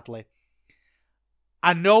really badly.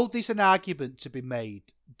 I know there's an argument to be made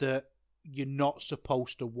that you're not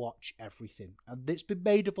supposed to watch everything. And it's been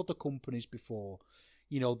made of other companies before,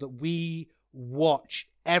 that we watch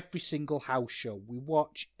every single house show. We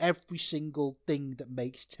watch every single thing that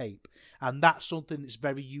makes tape. And that's something that's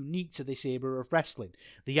very unique to this era of wrestling.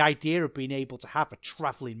 The idea of being able to have a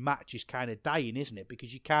travelling match is kind of dying, isn't it?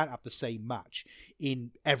 Because you can't have the same match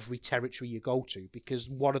in every territory you go to, because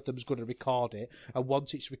one of them's going to record it, and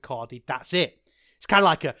once it's recorded, that's it. It's kind of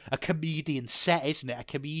like a comedian set, isn't it? A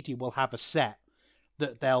comedian will have a set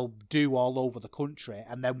that they'll do all over the country,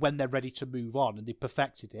 and then when they're ready to move on and they've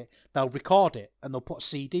perfected it, they'll record it and they'll put a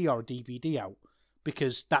CD or a DVD out,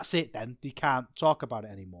 because that's it then. They can't talk about it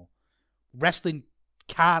anymore. Wrestling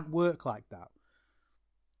can't work like that.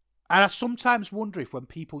 And I sometimes wonder if when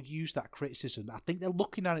people use that criticism, I think they're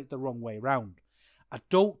looking at it the wrong way around. I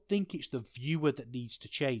don't think it's the viewer that needs to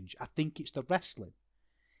change. I think it's the wrestling.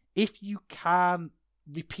 If you can't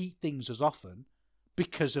repeat things as often,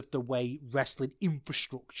 because of the way wrestling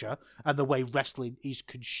infrastructure and the way wrestling is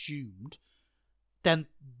consumed, then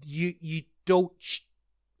you don't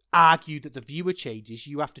argue that the viewer changes.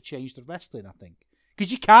 You have to change the wrestling, I think.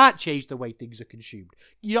 Because you can't change the way things are consumed.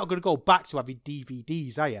 You're not going to go back to having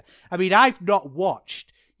DVDs, are you? I mean, I've not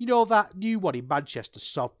watched, that new one in Manchester,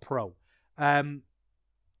 RevPro.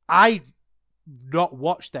 I've not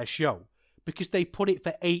watched their show because they put it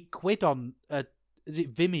for £8 on, is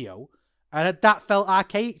it Vimeo? And that felt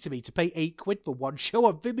archaic to me, to pay £8 for one show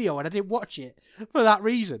on Vimeo, and I didn't watch it for that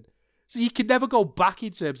reason. So you can never go back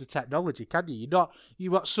in terms of technology, can you?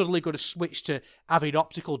 You're not suddenly going to switch to having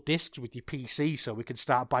optical discs with your PC so we can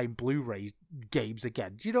start buying Blu-ray games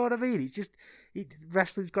again. Do you know what I mean? It's just,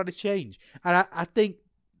 wrestling's got to change. And I think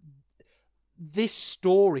this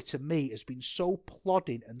story, to me, has been so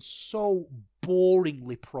plodding and so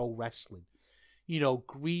boringly pro wrestling.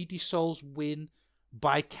 Greedy Souls win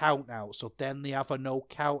by count out, so then they have a no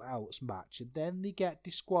count outs match, and then they get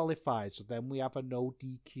disqualified, so then we have a no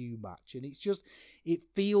DQ match, and it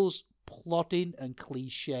feels plodding and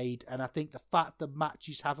cliched. And I think the fact that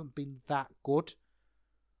matches haven't been that good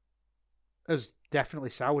has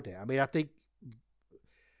definitely soured it. I mean,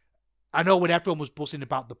 I know when everyone was buzzing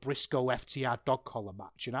about the Briscoe FTR dog collar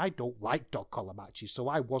match, and I don't like dog collar matches, so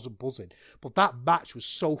I wasn't buzzing, but that match was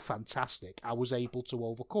so fantastic, I was able to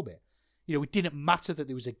overcome it. It didn't matter that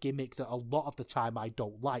there was a gimmick that a lot of the time I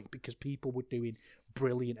don't like, because people were doing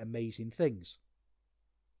brilliant, amazing things.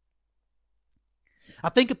 I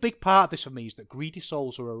think a big part of this for me is that Greedy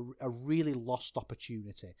Souls are a really lost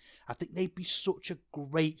opportunity. I think they'd be such a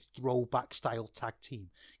great throwback style tag team,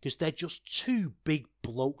 because they're just two big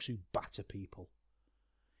blokes who batter people.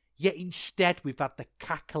 Yet instead we've had the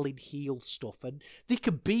cackling heel stuff, and they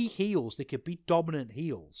could be heels, they could be dominant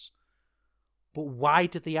heels. But why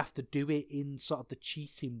do they have to do it in sort of the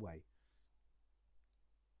cheating way?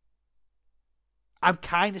 I'm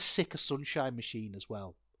kind of sick of Sunshine Machine as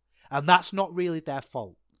well. And that's not really their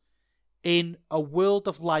fault. In a world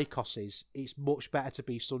of Lycoses, it's much better to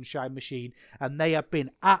be Sunshine Machine. And they have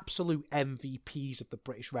been absolute MVPs of the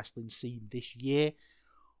British wrestling scene this year.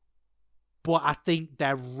 But I think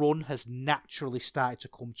their run has naturally started to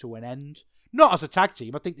come to an end. Not as a tag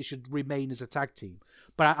team. I think they should remain as a tag team.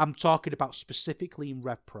 But I'm talking about specifically in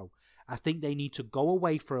RevPro. I think they need to go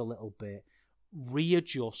away for a little bit,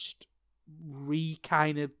 readjust,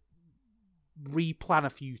 replan a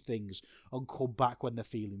few things, and come back when they're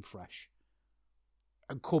feeling fresh.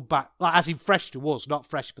 And come back, as in fresh to us, not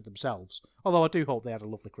fresh for themselves. Although I do hope they had a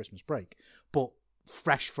lovely Christmas break. But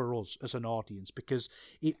fresh for us as an audience, because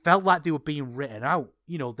it felt like they were being written out.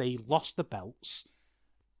 They lost the belts.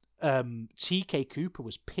 TK Cooper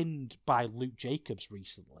was pinned by Luke Jacobs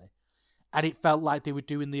recently, and it felt like they were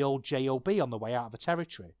doing the old JOB on the way out of a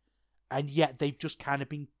territory, and yet they've just kind of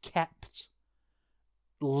been kept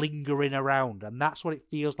lingering around, and that's what it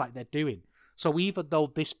feels like they're doing. So even though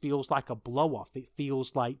this feels like a blow-off, it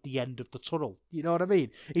feels like the end of the tunnel. You know what I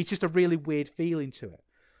mean? It's just a really weird feeling to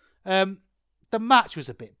it. The match was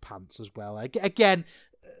a bit pants as well. Again,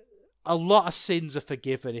 a lot of sins are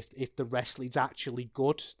forgiven if the wrestling's actually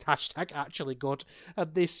good. Hashtag actually good.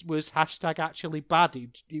 And this was hashtag actually bad.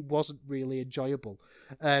 It wasn't really enjoyable.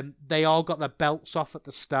 They all got their belts off at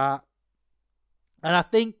the start. And I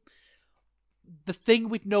think the thing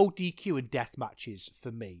with no DQ and death matches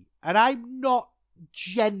for me, and I'm not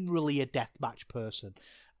generally a deathmatch person.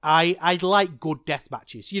 I like good death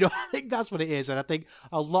matches. I think that's what it is. And I think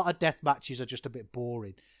a lot of death matches are just a bit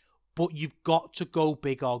boring. But you've got to go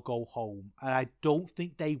big or go home. And I don't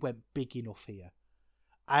think they went big enough here.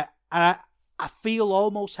 I feel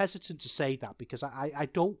almost hesitant to say that, because I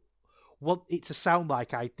don't want it to sound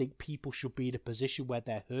like I think people should be in a position where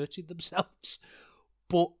they're hurting themselves.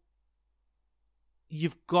 But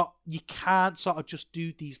you can't sort of just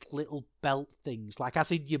do these little belt things. Like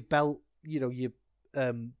as in your belt, your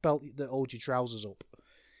belt that holds your trousers up.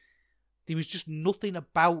 There was just nothing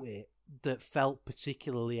about it that felt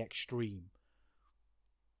particularly extreme.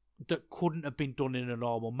 That couldn't have been done in a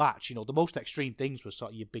normal match. The most extreme things were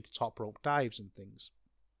sort of your big top rope dives and things.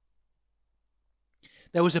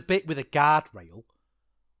 There was a bit with a guardrail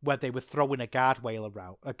where they were throwing a guardrail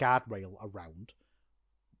around,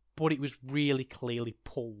 but it was really clearly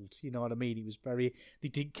pulled. You know what I mean? It was they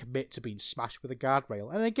didn't commit to being smashed with a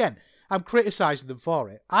guardrail. And again, I'm criticising them for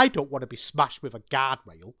it. I don't want to be smashed with a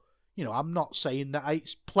guardrail. I'm not saying that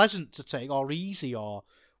it's pleasant to take or easy or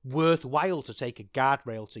worthwhile to take a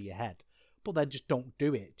guardrail to your head, but then just don't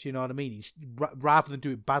do it. Do you know what I mean? Rather than do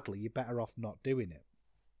it badly, you're better off not doing it.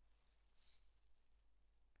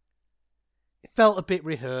 It felt a bit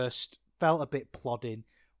rehearsed, felt a bit plodding.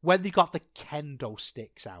 When they got the kendo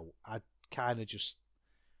sticks out, I kind of just...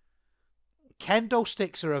 Kendo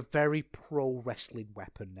sticks are a very pro wrestling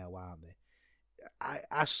weapon now, aren't they?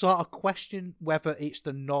 I sort of question whether it's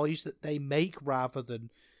the noise that they make rather than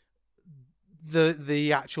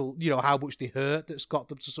the actual, how much they hurt that's got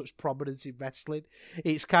them to such prominence in wrestling.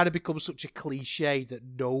 It's kind of become such a cliche that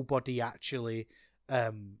nobody actually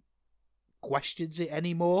questions it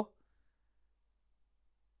anymore.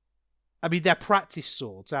 I mean, they're practice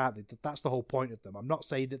swords, aren't they? That's the whole point of them. I'm not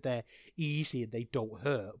saying that they're easy and they don't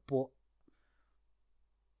hurt, but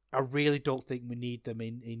I really don't think we need them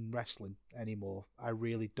in wrestling anymore. I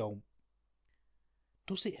really don't.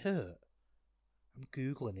 Does it hurt? I'm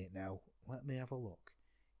Googling it now. Let me have a look.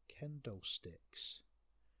 Kendo sticks.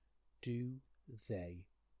 Do they?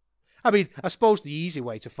 I mean, I suppose the easy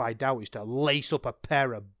way to find out is to lace up a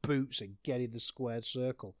pair of boots and get in the squared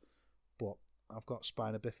circle. But I've got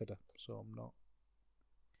spina bifida, so I'm not.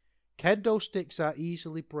 Kendo sticks are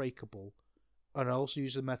easily breakable and also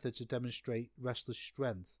use a method to demonstrate wrestlers'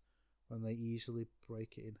 strength when they easily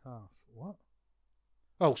break it in half. What?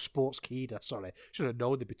 Oh, sports kida, sorry. Should have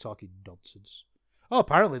known they'd be talking nonsense. Oh,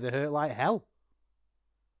 apparently they hurt like hell.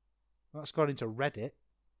 That's gone into Reddit.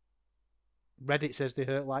 Reddit says they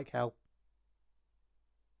hurt like hell.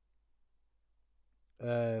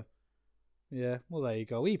 Yeah, well, there you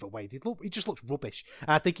go. Either way, it just looks rubbish.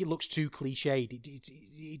 I think it looks too cliched.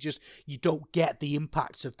 You don't get the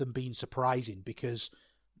impact of them being surprising because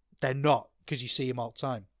they're not, because you see them all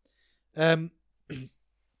the time.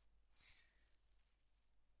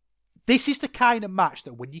 This is the kind of match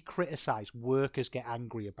that when you criticise, workers get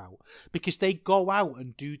angry about. Because they go out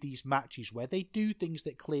and do these matches where they do things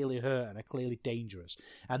that clearly hurt and are clearly dangerous.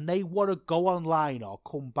 And they want to go online or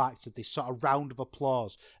come back to this sort of round of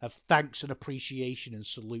applause of thanks and appreciation and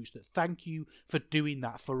salutes that thank you for doing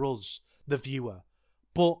that for us, the viewer.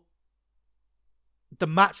 But the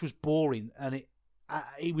match was boring and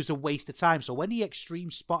it was a waste of time. So any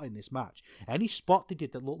extreme spot in this match, any spot they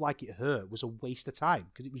did that looked like it hurt was a waste of time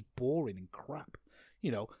because it was boring and crap.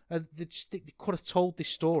 They could have told this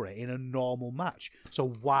story in a normal match. So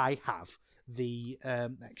why have the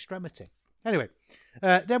extremity? Anyway,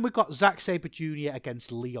 then we've got Zack Sabre Jr.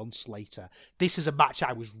 against Leon Slater. This is a match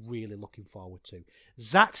I was really looking forward to.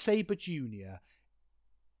 Zack Sabre Jr.,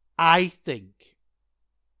 I think,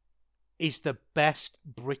 is the best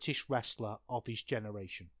British wrestler of his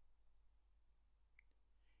generation.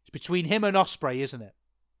 It's between him and Ospreay, isn't it?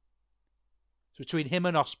 It's between him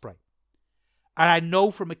and Ospreay. And I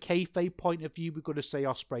know from a kayfabe point of view, we're going to say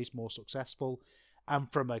Ospreay's more successful.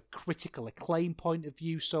 And from a critical acclaim point of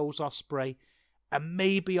view, so's Ospreay. And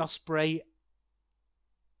maybe Ospreay...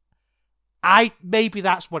 Maybe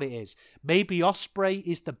that's what it is. Maybe Ospreay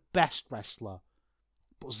is the best wrestler.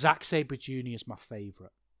 But Zack Sabre Jr. is my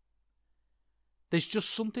favourite. There's just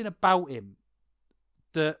something about him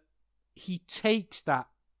that he takes that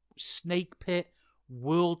snake pit,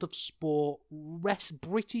 world of sport,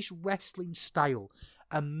 British wrestling style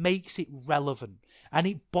and makes it relevant. And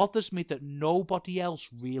it bothers me that nobody else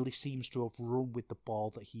really seems to have run with the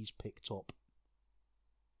ball that he's picked up.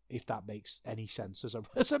 If that makes any sense as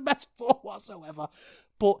a metaphor whatsoever.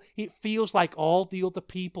 But it feels like all the other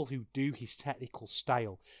people who do his technical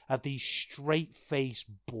style are these straight-faced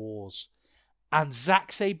bores. And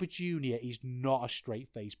Zack Sabre Jr. is not a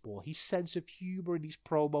straight-faced bore. His sense of humour in his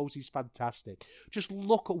promos is fantastic. Just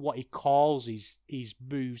look at what he calls his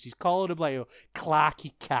moves. He's calling them like a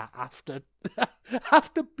Clarky Cat after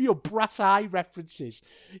brass eye references.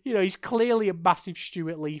 He's clearly a massive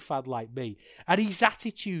Stuart Lee fan like me. And his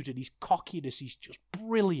attitude and his cockiness is just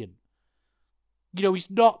brilliant. You know,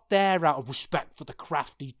 he's not there out of respect for the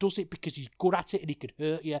craft. He does it because he's good at it and he can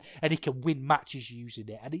hurt you and he can win matches using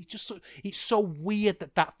it. And it's so weird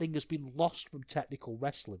that thing has been lost from technical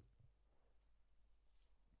wrestling.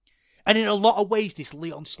 And in a lot of ways, this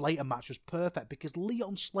Leon Slater match was perfect because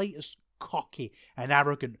Leon Slater's cocky and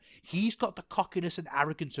arrogant. He's got the cockiness and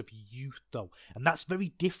arrogance of youth, though. And that's very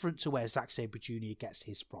different to where Zack Sabre Jr. gets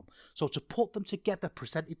his from. So to put them together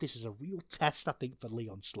presented this as a real test, I think, for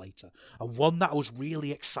Leon Slater. And one that I was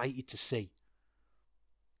really excited to see.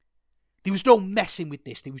 There was no messing with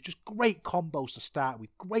this. There was just great combos to start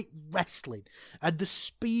with, great wrestling. And the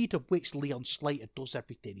speed of which Leon Slater does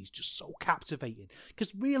everything is just so captivating.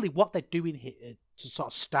 Because really what they're doing here to sort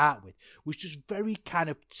of start with was just very kind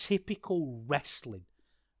of typical wrestling.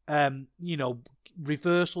 You know,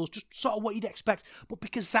 reversals, just sort of what you'd expect. But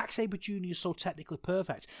because Zack Sabre Jr. is so technically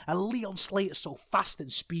perfect, and Leon Slater's so fast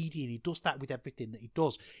and speedy, and he does that with everything that he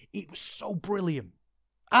does, it was so brilliant.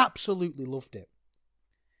 Absolutely loved it.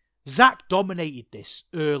 Zack dominated this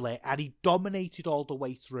early, and he dominated all the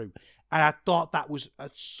way through. And I thought that was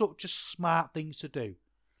such a smart thing to do.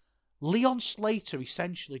 Leon Slater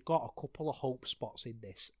essentially got a couple of hope spots in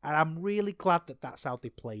this, and I'm really glad that that's how they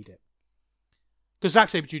played it. Because Zack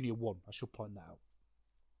Sabre Jr. won, I should point that out.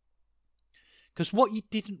 Because what you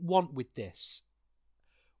didn't want with this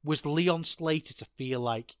was Leon Slater to feel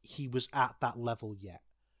like he was at that level yet.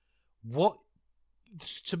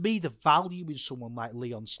 To me, the value in someone like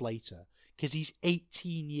Leon Slater, because he's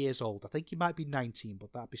 18 years old. I think he might be 19,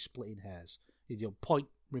 but that'd be splitting hairs. Point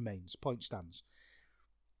remains, point stands.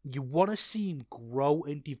 You want to see him grow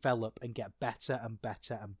and develop and get better and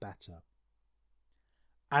better and better.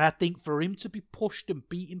 And I think for him to be pushed and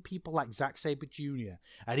beating people like Zack Sabre Jr.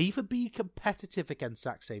 and even be competitive against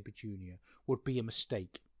Zack Sabre Jr. would be a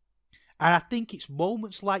mistake. And I think it's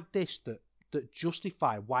moments like this that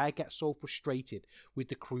justify why I get so frustrated with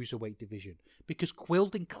the Cruiserweight division. Because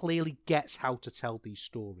Quildan clearly gets how to tell these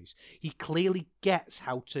stories. He clearly gets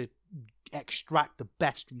how to extract the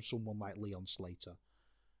best from someone like Leon Slater.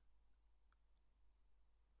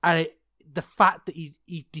 And the fact that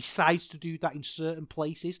he decides to do that in certain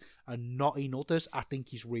places and not in others, I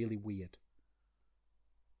think is really weird.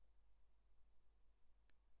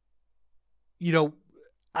 You know,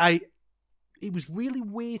 it was really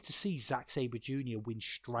weird to see Zack Sabre Jr. win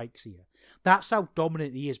strikes here. That's how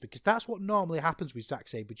dominant he is, because that's what normally happens with Zack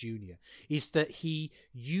Sabre Jr., is that he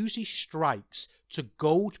uses strikes to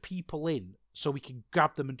goad people in so he can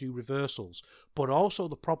grab them and do reversals. But also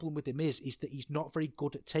the problem with him is that he's not very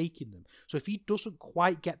good at taking them. So if he doesn't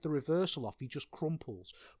quite get the reversal off, he just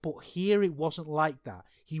crumples. But here it wasn't like that.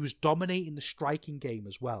 He was dominating the striking game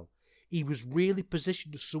as well. He was really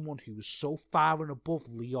positioned as someone who was so far and above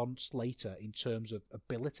Leon Slater in terms of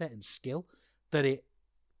ability and skill that it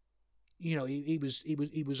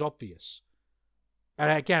was obvious.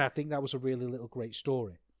 And again, I think that was a really little great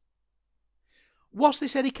story. Was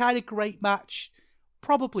this any kind of great match?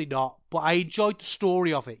 Probably not, but I enjoyed the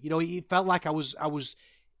story of it. You know, it felt like I was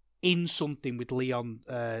in something with Leon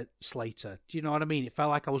Slater. Do you know what I mean? It felt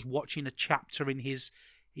like I was watching a chapter in his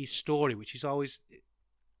story, which is always,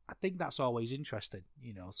 I think that's always interesting,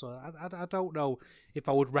 you know. So I don't know if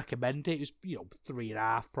I would recommend it. It was,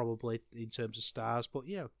 3.5 probably in terms of stars, but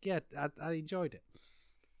yeah, I enjoyed it.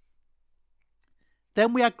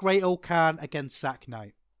 Then we had Great O'Khan against Zack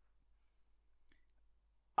Knight.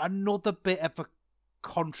 Another bit of a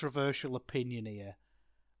controversial opinion here.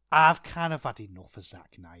 I've kind of had enough of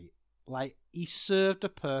Zack Knight. Like, he served a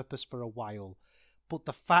purpose for a while, but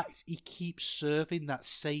the fact he keeps serving that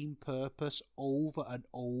same purpose over and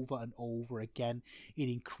over and over again in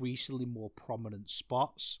increasingly more prominent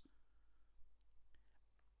spots.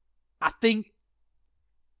 I think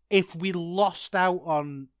if we lost out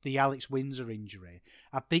on the Alex Windsor injury,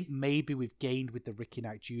 I think maybe we've gained with the Ricky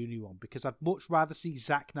Knight Jr. one, because I'd much rather see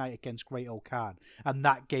Zack Knight against Great O'Khan, and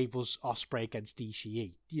that gave us Ospreay against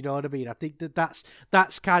Ishii. You know what I mean? I think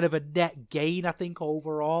that's kind of a net gain, I think,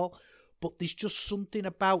 overall. But there's just something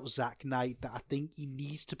about Zack Knight that I think he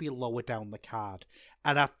needs to be lower down the card.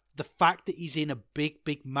 And the fact that he's in a big,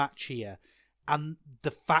 big match here, and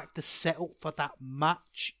the fact the setup for that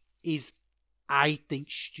match is, I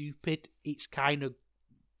think, stupid. It's kind of...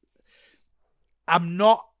 I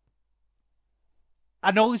know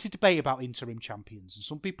there's a debate about interim champions, and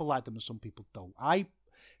some people like them and some people don't. I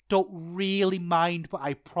don't really mind, but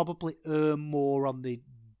I probably err more on the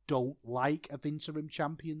don't like of interim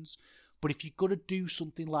champions. But if you're going to do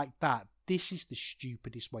something like that, this is the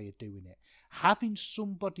stupidest way of doing it. Having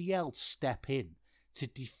somebody else step in to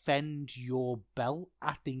defend your belt,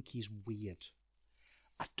 I think is weird.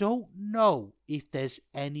 I don't know if there's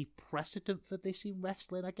any precedent for this in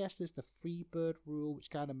wrestling. I guess there's the Freebird rule,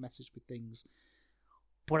 which kind of messes with things.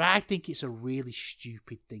 But I think it's a really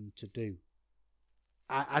stupid thing to do.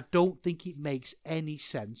 I don't think it makes any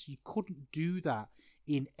sense. You couldn't do that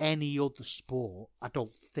in any other sport, I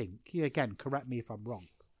don't think. Again, correct me if I'm wrong.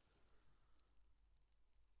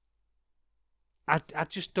 I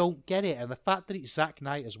just don't get it. And the fact that it's Zack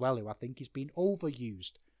Knight as well, who I think is being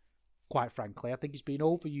overused, quite frankly. I think he's been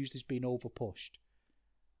overused, he's been overpushed.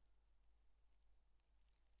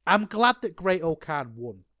 I'm glad that Great O'Khan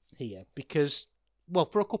won here because, well,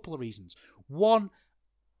 for a couple of reasons. One,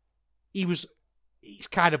 it's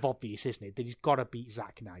kind of obvious, isn't it, that he's got to beat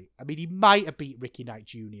Zack Knight. I mean, he might have beat Ricky Knight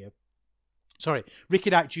Jr. Sorry, Ricky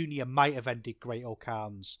Knight Jr. might have ended Great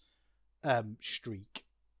O'Khan's streak,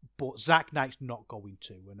 but Zack Knight's not going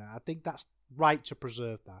to, and I think that's right to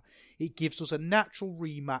preserve that. It gives us a natural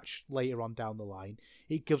rematch later on down the line.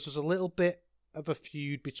 It gives us a little bit of a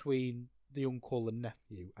feud between the uncle and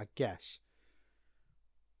nephew, I guess.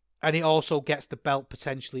 And it also gets the belt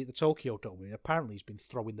potentially at the Tokyo Dome. I mean, apparently he's been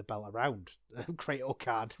throwing the belt around Great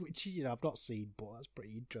O'Khan, which, I've not seen, but that's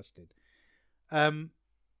pretty interesting.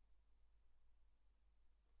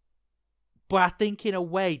 But I think in a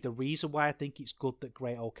way, the reason why I think it's good that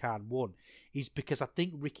Great O'Khan won is because I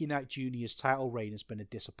think Ricky Knight Jr.'s title reign has been a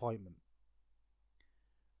disappointment.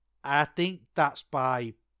 And I think that's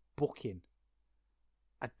by booking.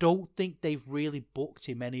 I don't think they've really booked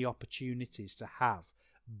him any opportunities to have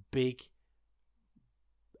big,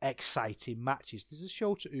 exciting matches. There's a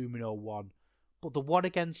Shota Umino one, but the one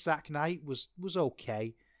against Zack Knight was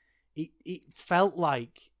okay. It felt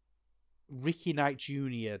like Ricky Knight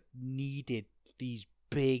Jr. needed these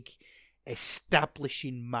big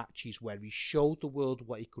establishing matches where he showed the world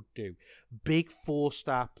what he could do. Big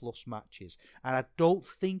 4-star plus matches. And I don't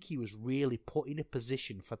think he was really put in a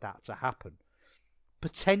position for that to happen.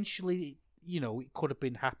 Potentially, it could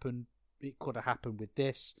have happened with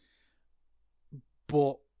this.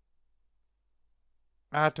 But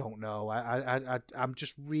I don't know. I'm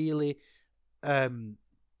just really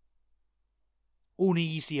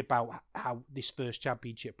uneasy about how this first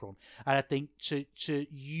championship run, and I think to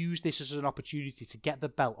use this as an opportunity to get the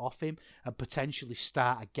belt off him and potentially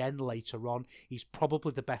start again later on is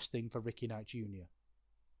probably the best thing for Ricky Knight Jr.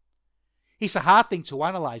 It's a hard thing to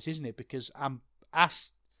analyse, isn't it? Because I'm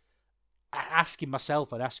asking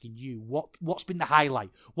myself and asking you, what's been the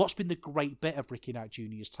highlight? What's been the great bit of Ricky Knight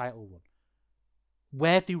Jr.'s title run?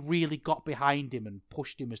 Where they really got behind him and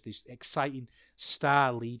pushed him as this exciting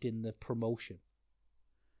star leading the promotion.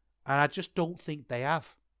 And I just don't think they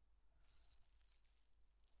have.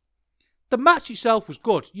 The match itself was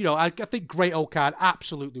good. I think Great O'Khan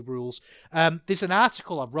absolutely rules. There's an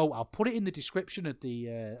article I wrote. I'll put it in the description of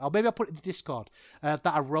the... or maybe I'll put it in the Discord. That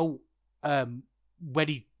I wrote when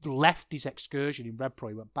he left his excursion in RevPro.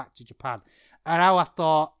 He went back to Japan. And how I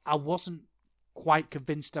thought I wasn't quite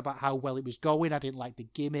convinced about how well it was going. I didn't like the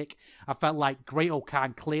gimmick. I felt like Great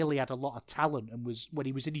O'Khan clearly had a lot of talent and when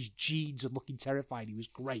he was in his jeans and looking terrifying, he was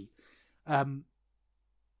great.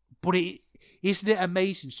 But isn't it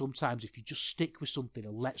amazing sometimes if you just stick with something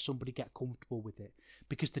and let somebody get comfortable with it?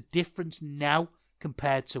 Because the difference now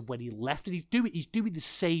compared to when he left, and he's doing the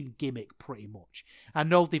same gimmick pretty much. I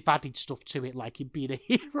know they've added stuff to it, like him being a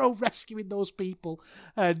hero rescuing those people,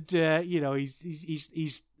 and he's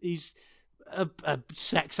a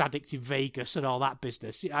sex addict in Vegas and all that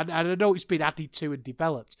business. And I know it's been added to and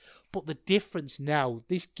developed, but the difference now,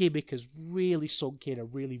 this gimmick has really sunk in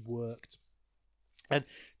and really worked. And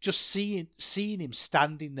just seeing him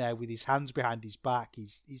standing there with his hands behind his back,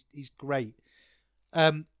 he's great.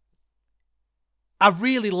 I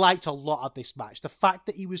really liked a lot of this match. The fact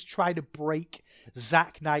that he was trying to break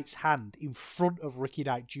Zack Knight's hand in front of Ricky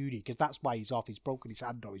Knight Jr., because that's why he's off. He's broken his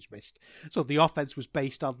hand or his wrist. So the offense was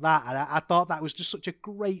based on that. And I thought that was just such a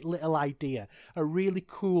great little idea. A really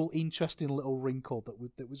cool, interesting little wrinkle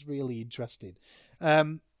that was really interesting.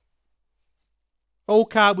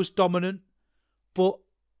 O'Khan was dominant, but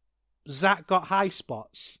Zack got high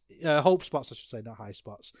spots. Hope spots, I should say, not high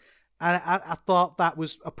spots. And I thought that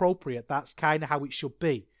was appropriate. That's kind of how it should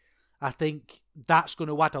be. I think that's going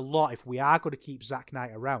to add a lot if we are going to keep Zack Knight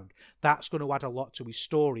around. That's going to add a lot to his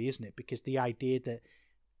story, isn't it? Because the idea that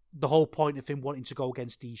the whole point of him wanting to go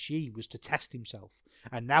against Ishii was to test himself.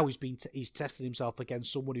 And now he's testing himself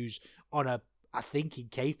against someone who's on a, I think in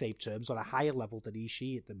kayfabe terms, on a higher level than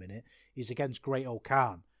Ishii at the minute, is against Great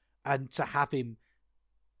O'Khan. And to have him,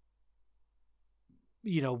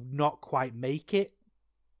 not quite make it,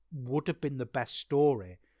 would have been the best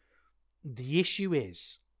story. The issue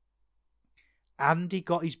is, Andy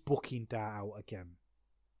got his booking dart out again.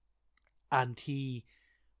 and he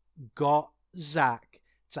got Zack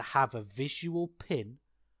to have a visual pin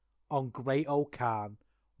on Great O'Khan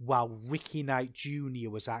while Ricky Knight Jr.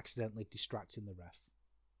 was accidentally distracting the ref.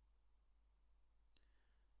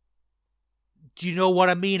 Do you know what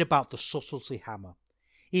I mean about the subtlety, Hammer?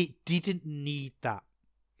 It didn't need that.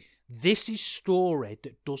 This is story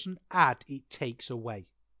that doesn't add, it takes away.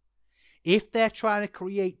 If they're trying to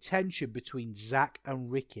create tension between Zack and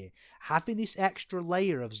Ricky, having this extra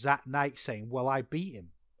layer of Zack Knight saying, well, I beat him,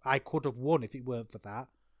 I could have won if it weren't for that,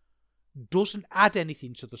 doesn't add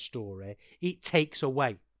anything to the story, it takes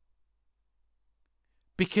away.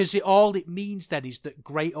 Because all it means then is that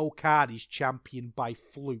Great O'Khan is championed by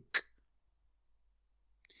fluke.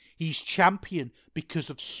 He's champion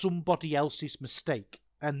because of somebody else's mistake,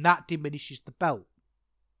 and that diminishes the belt.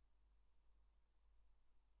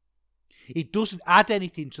 It doesn't add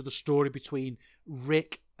anything to the story between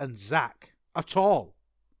Rick and Zack at all.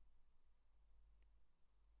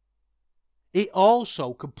 It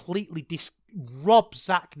also completely robs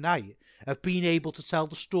Zack Knight of being able to tell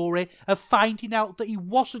the story of finding out that he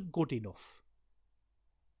wasn't good enough.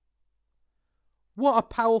 What a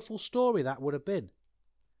powerful story that would have been.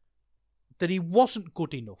 That he wasn't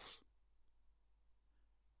good enough.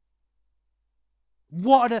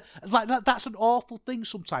 That's an awful thing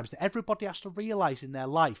sometimes that everybody has to realise in their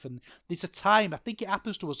life. And there's a time, I think it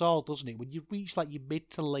happens to us all, doesn't it? When you reach like your mid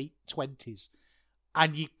to late 20s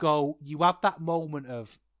and you have that moment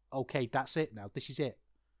of, okay, that's it now. This is it.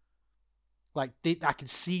 Like, I can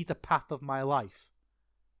see the path of my life.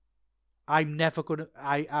 I'm never going to,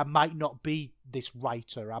 I might not be this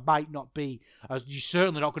writer. I might not be, you're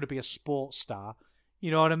certainly not going to be a sports star.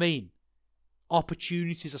 You know what I mean?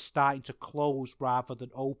 Opportunities are starting to close rather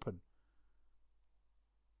than open.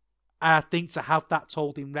 And I think to have that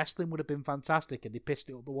told in wrestling would have been fantastic, and they pissed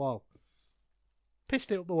it up the wall. But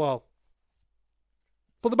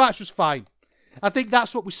the match was fine. I think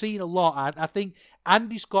that's what we're seeing a lot. I think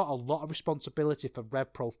Andy's got a lot of responsibility for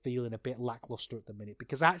RevPro feeling a bit lackluster at the minute,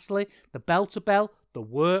 because actually the bell-to-bell, the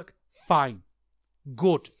work, fine.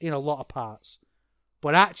 Good in a lot of parts.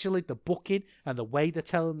 But actually the booking and the way they're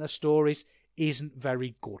telling their stories isn't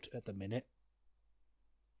very good at the minute.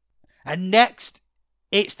 And next,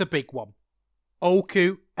 it's the big one.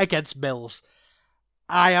 Oku against Mills.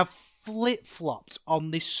 I have flip-flopped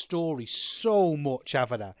on this story so much,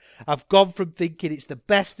 haven't I? I've gone from thinking it's the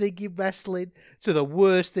best thing in wrestling to the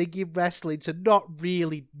worst thing in wrestling to not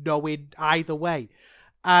really knowing either way.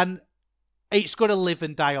 And it's going to live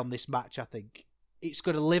and die on this match, I think. It's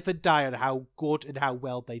going to live and die on how good and how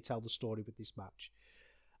well they tell the story with this match.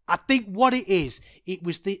 I think what it is, it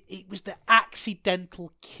was the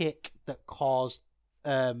accidental kick that caused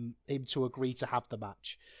him to agree to have the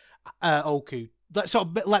match. Oku.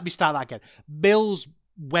 So let me start that again. Mills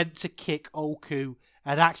went to kick Oku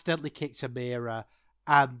and accidentally kicked Amira,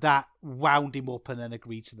 and that wound him up and then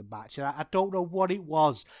agreed to the match. And I don't know what it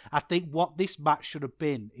was. I think what this match should have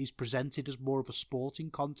been is presented as more of a sporting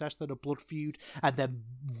contest than a blood feud, and then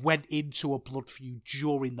went into a blood feud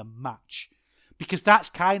during the match. Because that's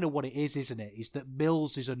kind of what it is, isn't it? Is that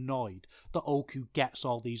Mills is annoyed that Oku gets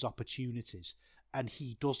all these opportunities and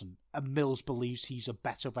he doesn't. And Mills believes he's a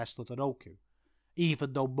better wrestler than Oku,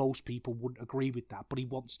 even though most people wouldn't agree with that. But he's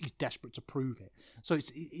desperate to prove it. So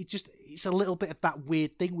it's a little bit of that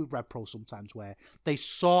weird thing with RevPro sometimes, where they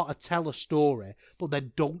sort of tell a story, but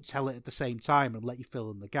then don't tell it at the same time and let you fill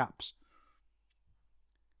in the gaps.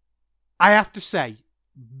 I have to say,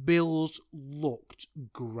 Mills looked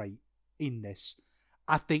great in this.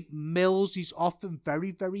 I think Mills is often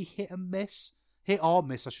very, very hit or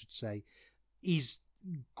miss, I should say. He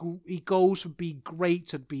goes from being great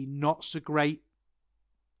to being not so great.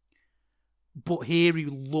 But here he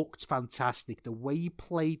looked fantastic. The way he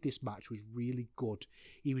played this match was really good.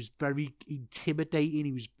 He was very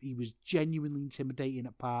intimidating. He was genuinely intimidating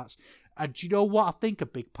at parts. And do you know what I think a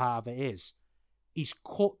big part of it is? He's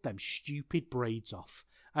cut them stupid braids off.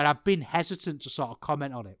 And I've been hesitant to sort of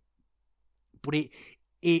comment on it. But it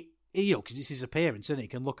because it's his appearance, and he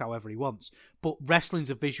can look however he wants. But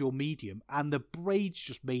wrestling's a visual medium, and the braids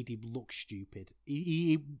just made him look stupid.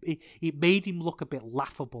 It made him look a bit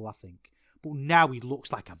laughable, I think. But now he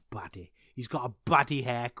looks like a baddie. He's got a baddie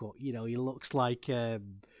haircut. You know, he looks like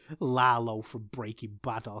Lalo from Breaking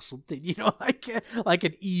Bad or something. You know, like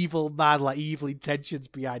an evil man, like evil intentions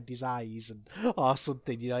behind his eyes or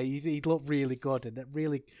something. You know, he looked really good, and it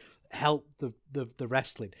really helped the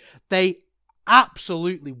wrestling. They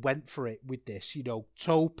absolutely went for it with this. You know,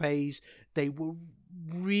 topes. They were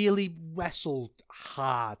really wrestled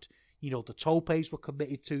hard. The topes were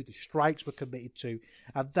committed to, the strikes were committed to,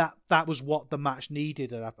 and that was what the match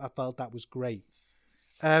needed, and I felt that was great.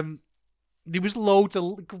 There was loads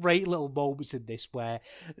of great little moments in this where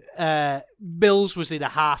Mills was in a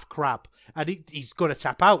half crab, and he's going to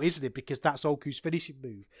tap out, isn't it? Because that's Oku's finishing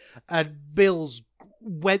move. And Mills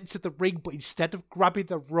went to the ring, but instead of grabbing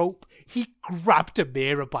the rope, he grabbed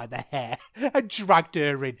Amira by the hair and dragged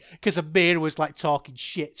her in, because Amira was like talking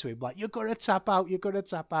shit to him, like, you're going to tap out, you're going to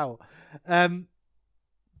tap out. I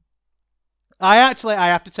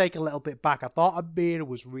have to take a little bit back. I thought Amira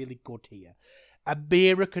was really good here.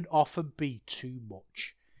 Amira can often be too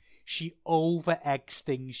much. She over-eggs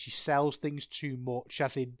things. She sells things too much,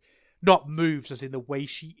 as in, not moves, as in the way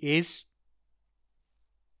she is.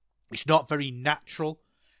 It's not very natural.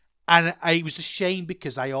 And it was a shame,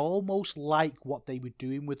 because I almost like what they were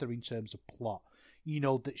doing with her in terms of plot.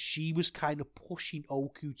 That she was kind of pushing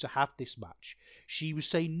Oku to have this match. She was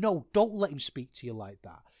saying, no, don't let him speak to you like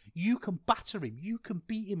that. You can batter him. You can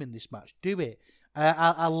beat him in this match. Do it.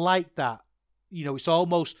 I like that. It's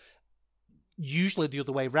almost usually the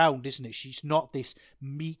other way around, isn't it? She's not this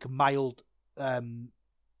meek, mild,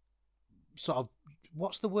 sort of,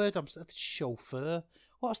 what's the word? Chauffeur.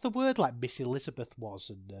 What's the word like Miss Elizabeth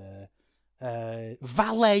was? And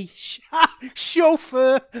valet.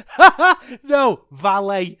 Chauffeur. No,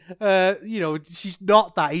 valet. She's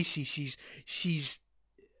not that, is she? She's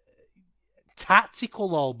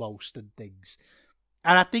tactical almost and things.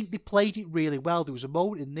 And I think they played it really well. There was a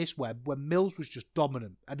moment in this where Mills was just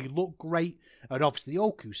dominant and he looked great. And obviously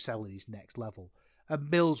Oku's selling his next level. And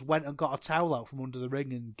Mills went and got a towel out from under the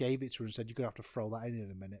ring and gave it to her and said, you're going to have to throw that in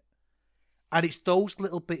a minute. And it's those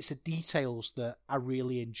little bits of details that I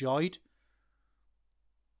really enjoyed.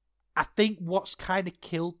 I think what's kind of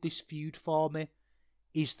killed this feud for me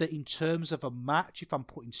is that in terms of a match, if I'm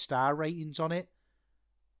putting star ratings on it,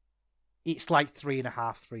 it's like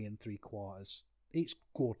 3.5, 3 3/4. It's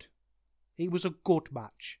good. It was a good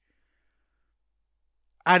match.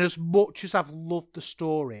 And as much as I've loved the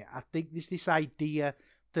story, I think there's this idea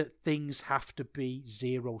that things have to be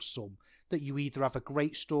zero-sum. That you either have a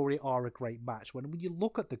great story or a great match. When you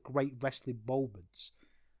look at the great wrestling moments,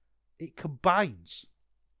 it combines.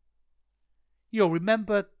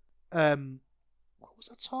 Remember, what was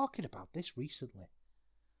I talking about this recently?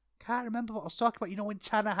 Can't remember what I was talking about. When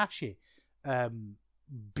Tanahashi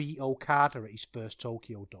beat Okada at his first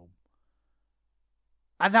Tokyo Dome.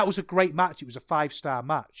 And that was a great match. It was a 5-star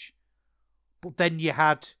match. But then you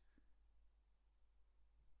had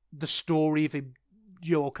the story of him,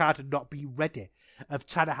 Okada not being ready, of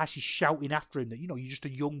Tanahashi shouting after him that, you're just a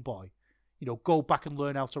young boy. Go back and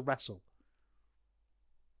learn how to wrestle.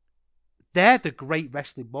 They're the great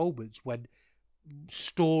wrestling moments when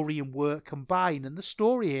story and work combine. And the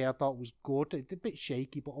story here I thought was good. It's a bit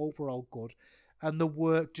shaky, but overall good. And the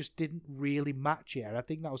work just didn't really match it. And I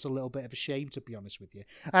think that was a little bit of a shame, to be honest with you.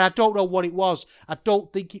 And I don't know what it was. I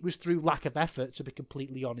don't think it was through lack of effort, to be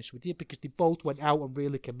completely honest with you, because they both went out and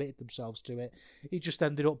really committed themselves to it. It just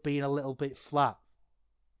ended up being a little bit flat.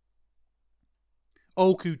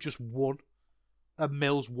 Oku just won, and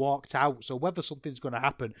Mills walked out. So whether something's going to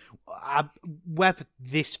happen, whether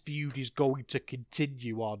this feud is going to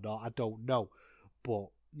continue or not, I don't know. But,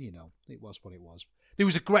 it was what it was. There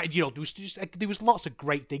was a great, there was lots of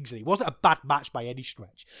great things in it. It wasn't a bad match by any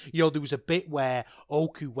stretch. There was a bit where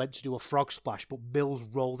Oku went to do a frog splash, but Mills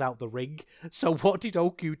rolled out the ring. So what did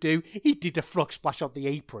Oku do? He did a frog splash on the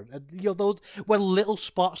apron. And, those, when little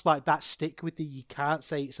spots like that stick with you, you can't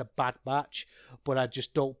say it's a bad match. But I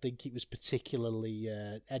just don't think it was particularly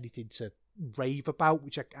anything to rave about,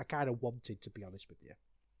 which I kind of wanted, to be honest with you.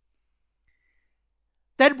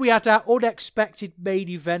 Then we had our unexpected main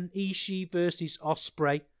event, Ishii versus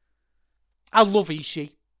Ospreay. I love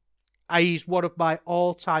Ishii. He's one of my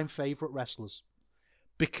all-time favourite wrestlers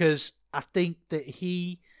because I think that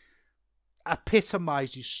he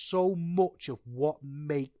epitomises so much of what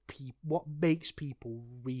makes people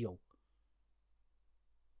real.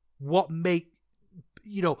 What makes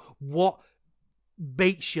your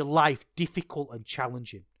life difficult and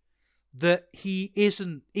challenging. That he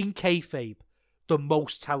isn't, in kayfabe, the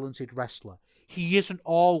most talented wrestler. He isn't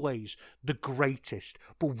always the greatest,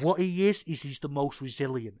 but what he is he's the most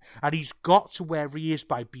resilient. And he's got to where he is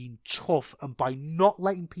by being tough and by not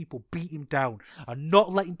letting people beat him down and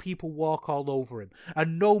not letting people walk all over him.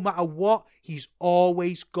 And no matter what, he's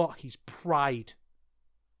always got his pride.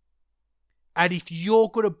 And if you're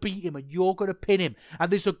going to beat him and you're going to pin him,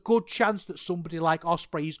 and there's a good chance that somebody like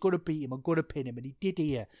Ospreay is going to beat him and going to pin him, and he did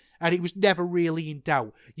here, and it was never really in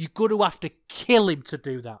doubt, you're going to have to kill him to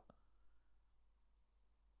do that.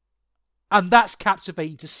 And that's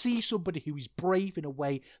captivating, to see somebody who is brave in a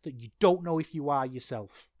way that you don't know if you are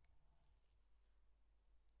yourself.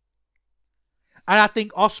 And I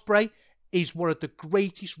think Ospreay is one of the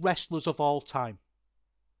greatest wrestlers of all time.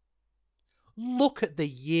 Look at the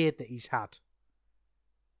year that he's had.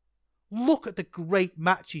 Look at the great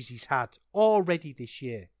matches he's had already this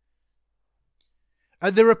year.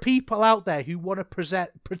 And there are people out there who want to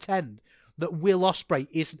pretend that Will Ospreay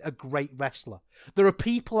isn't a great wrestler. There are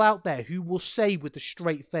people out there who will say with a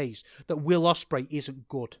straight face that Will Ospreay isn't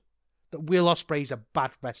good. That Will Ospreay is a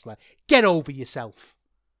bad wrestler. Get over yourself.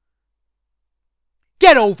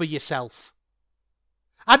 Get over yourself.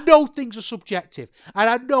 I know things are subjective. And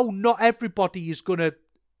I know not everybody is going to,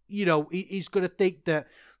 is going to think that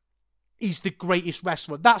he's the greatest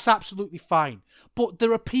wrestler. That's absolutely fine. But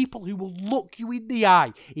there are people who will look you in the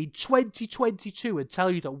eye in 2022 and tell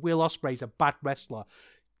you that Will Ospreay is a bad wrestler.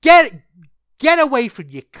 Get away from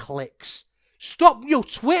your clicks. Stop. Your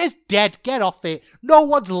Twitter's dead. Get off it. No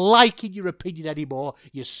one's liking your opinion anymore,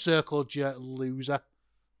 you circle jerk loser.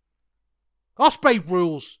 Ospreay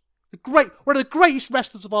rules. One of the greatest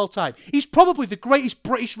wrestlers of all time. He's probably the greatest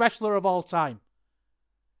British wrestler of all time.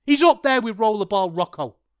 He's up there with Rollerball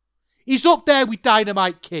Rocco. He's up there with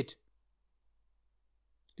Dynamite Kid.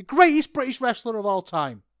 The greatest British wrestler of all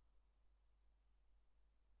time.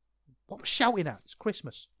 What am I shouting at? It's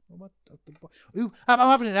Christmas. I'm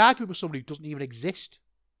having an argument with somebody who doesn't even exist.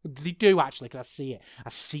 They do, actually, because I see it. I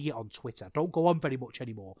see it on Twitter. I don't go on very much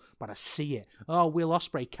anymore, but I see it. Oh, Will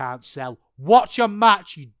Ospreay can't sell. Watch a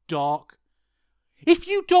match, you dork. If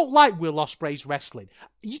you don't like Will Ospreay's wrestling,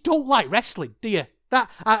 you don't like wrestling, do you?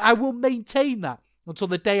 I will maintain that until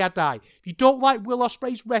the day I die. If you don't like Will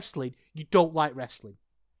Ospreay's wrestling, you don't like wrestling.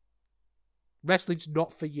 Wrestling's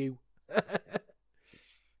not for you.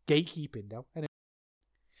 Gatekeeping now. Anyway.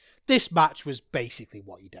 This match was basically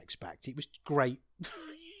what you'd expect. It was great.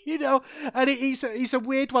 And it's a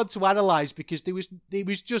weird one to analyse because they were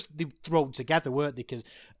thrown together, weren't they? Because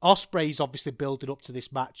Ospreay's obviously building up to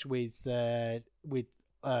this match with Kenny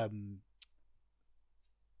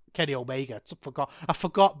Omega. I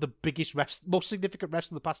forgot the biggest most significant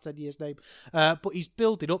wrestler of the past 10 years' name. But he's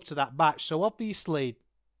building up to that match. So obviously,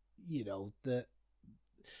 the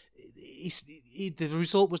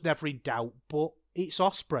result was never in doubt. But it's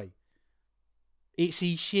Ospreay. It's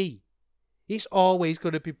Ishii. It's always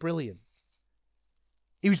going to be brilliant.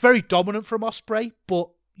 He was very dominant from Ospreay, but,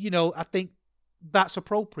 I think that's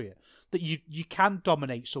appropriate. That you can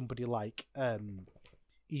dominate somebody like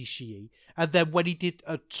Ishii. And then when he did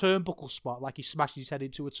a turnbuckle spot, like he smashed his head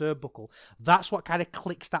into a turnbuckle, that's what kind of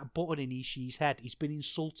clicks that button in Ishii's head. He's been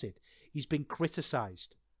insulted. He's been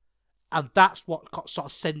criticised. And that's what sort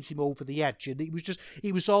of sends him over the edge. And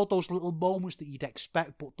it was all those little moments that you'd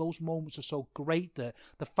expect, but those moments are so great that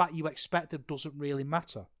the fact you expect them doesn't really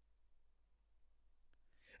matter.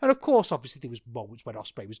 And of course, obviously, there was moments when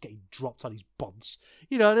Ospreay was getting dropped on his bonds.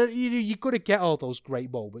 You're going to get all those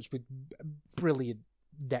great moments with brilliant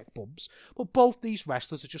neck bumps. But both these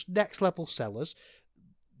wrestlers are just next level sellers.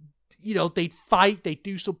 They'd fight, they'd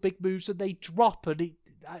do some big moves, and they'd drop, and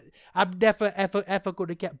I'm never, ever, ever going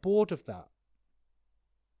to get bored of that.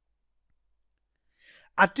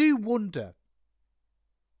 I do wonder,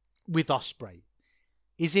 with Ospreay,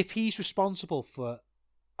 is if he's responsible for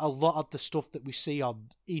a lot of the stuff that we see on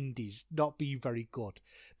indies not being very good.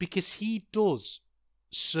 Because he does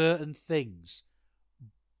certain things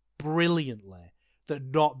brilliantly that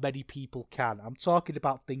not many people can. I'm talking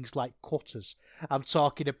about things like cutters. I'm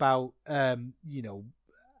talking about,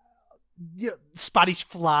 Spanish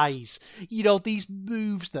flies. These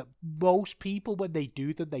moves that most people, when they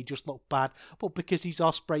do them, they just look bad. But because he's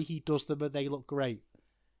Ospreay, he does them and they look great.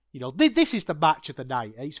 This is the match of the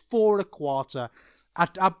night. It's 4 1/4.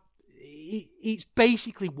 It's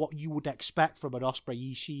basically what you would expect from an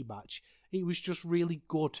Ospreay Ishii match. It was just really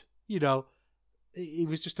good. It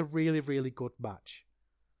was just a really, really good match.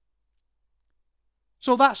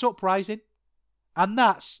 So that's Uprising. And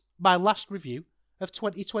that's my last review of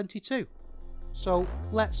 2022. So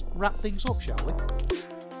let's wrap things up, shall we?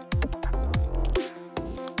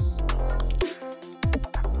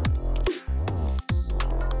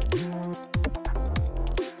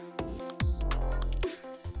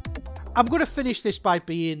 I'm going to finish this by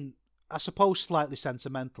being, I suppose, slightly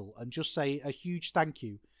sentimental and just say a huge thank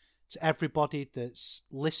you to everybody that's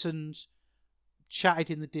listened,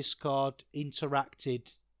 chatted in the Discord,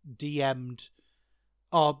 interacted, DM'd,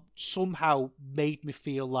 or somehow made me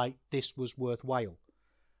feel like this was worthwhile.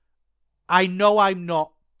 I know I'm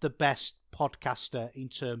not the best podcaster in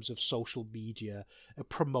terms of social media,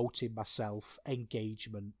 promoting myself,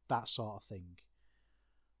 engagement, that sort of thing.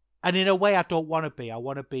 And in a way, I don't want to be. I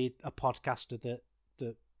want to be a podcaster that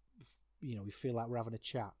we feel like we're having a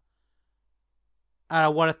chat. And I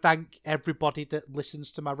want to thank everybody that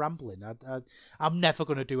listens to my rambling. I'm never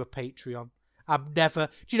going to do a Patreon. Do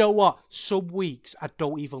you know what? Some weeks I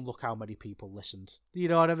don't even look how many people listened. You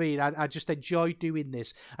know what I mean? I just enjoy doing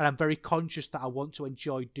this. And I'm very conscious that I want to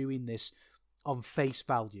enjoy doing this on face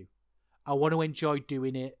value. I want to enjoy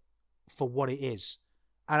doing it for what it is.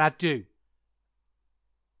 And I do.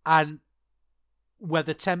 And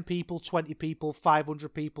whether 10 people, 20 people,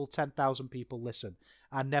 500 people, 10,000 people listen,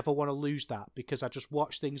 I never want to lose that because I just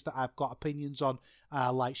watch things that I've got opinions on and I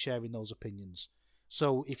like sharing those opinions.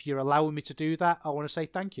 So if you're allowing me to do that, I want to say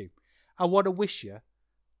thank you. I want to wish you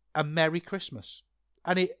a Merry Christmas.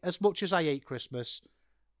 And as much as I hate Christmas,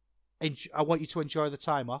 I want you to enjoy the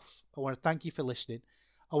time off. I want to thank you for listening.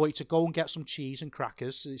 I want you to go and get some cheese and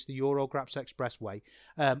crackers. It's the Eurograps Expressway.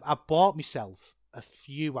 I bought myself a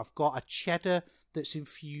few. I've got a cheddar that's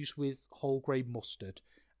infused with whole grain mustard.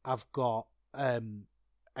 I've got a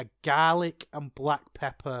garlic and black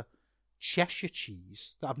pepper Cheshire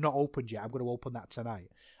cheese that I've not opened yet. I'm going to open that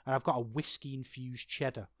tonight. And I've got a whiskey infused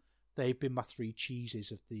cheddar. They've been my 3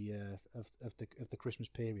 cheeses of the Christmas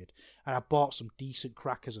period. And I bought some decent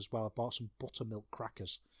crackers as well. I bought some buttermilk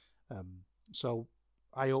crackers. So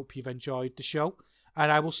I hope you've enjoyed the show.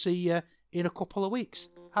 And I will see you in a couple of weeks.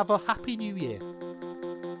 Have a happy new year.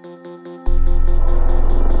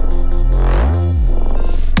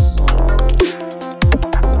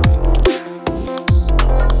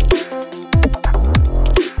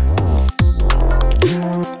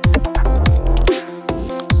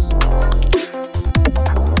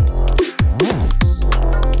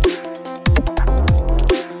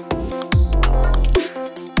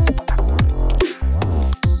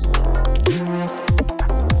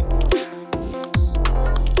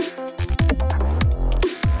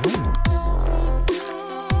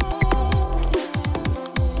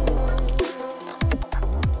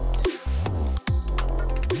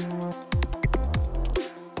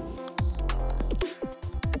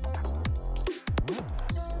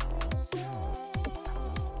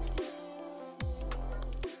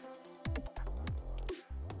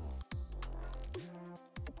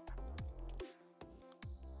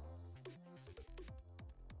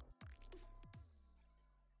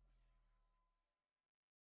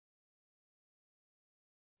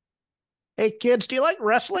 Hey kids, do you like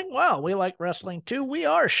wrestling? Well, we like wrestling too. We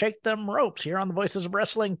are Shake Them Ropes here on the Voices of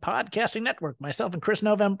Wrestling Podcasting Network. Myself and Chris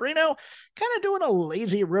Novembrino kind of doing a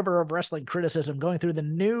lazy river of wrestling criticism, going through the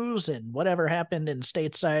news and whatever happened in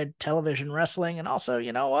stateside television wrestling. And also,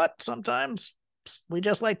 you know what? Sometimes we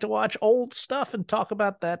just like to watch old stuff and talk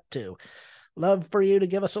about that too. Love for you to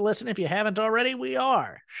give us a listen. If you haven't already, we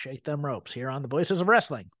are Shake Them Ropes here on the Voices of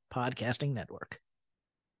Wrestling Podcasting Network.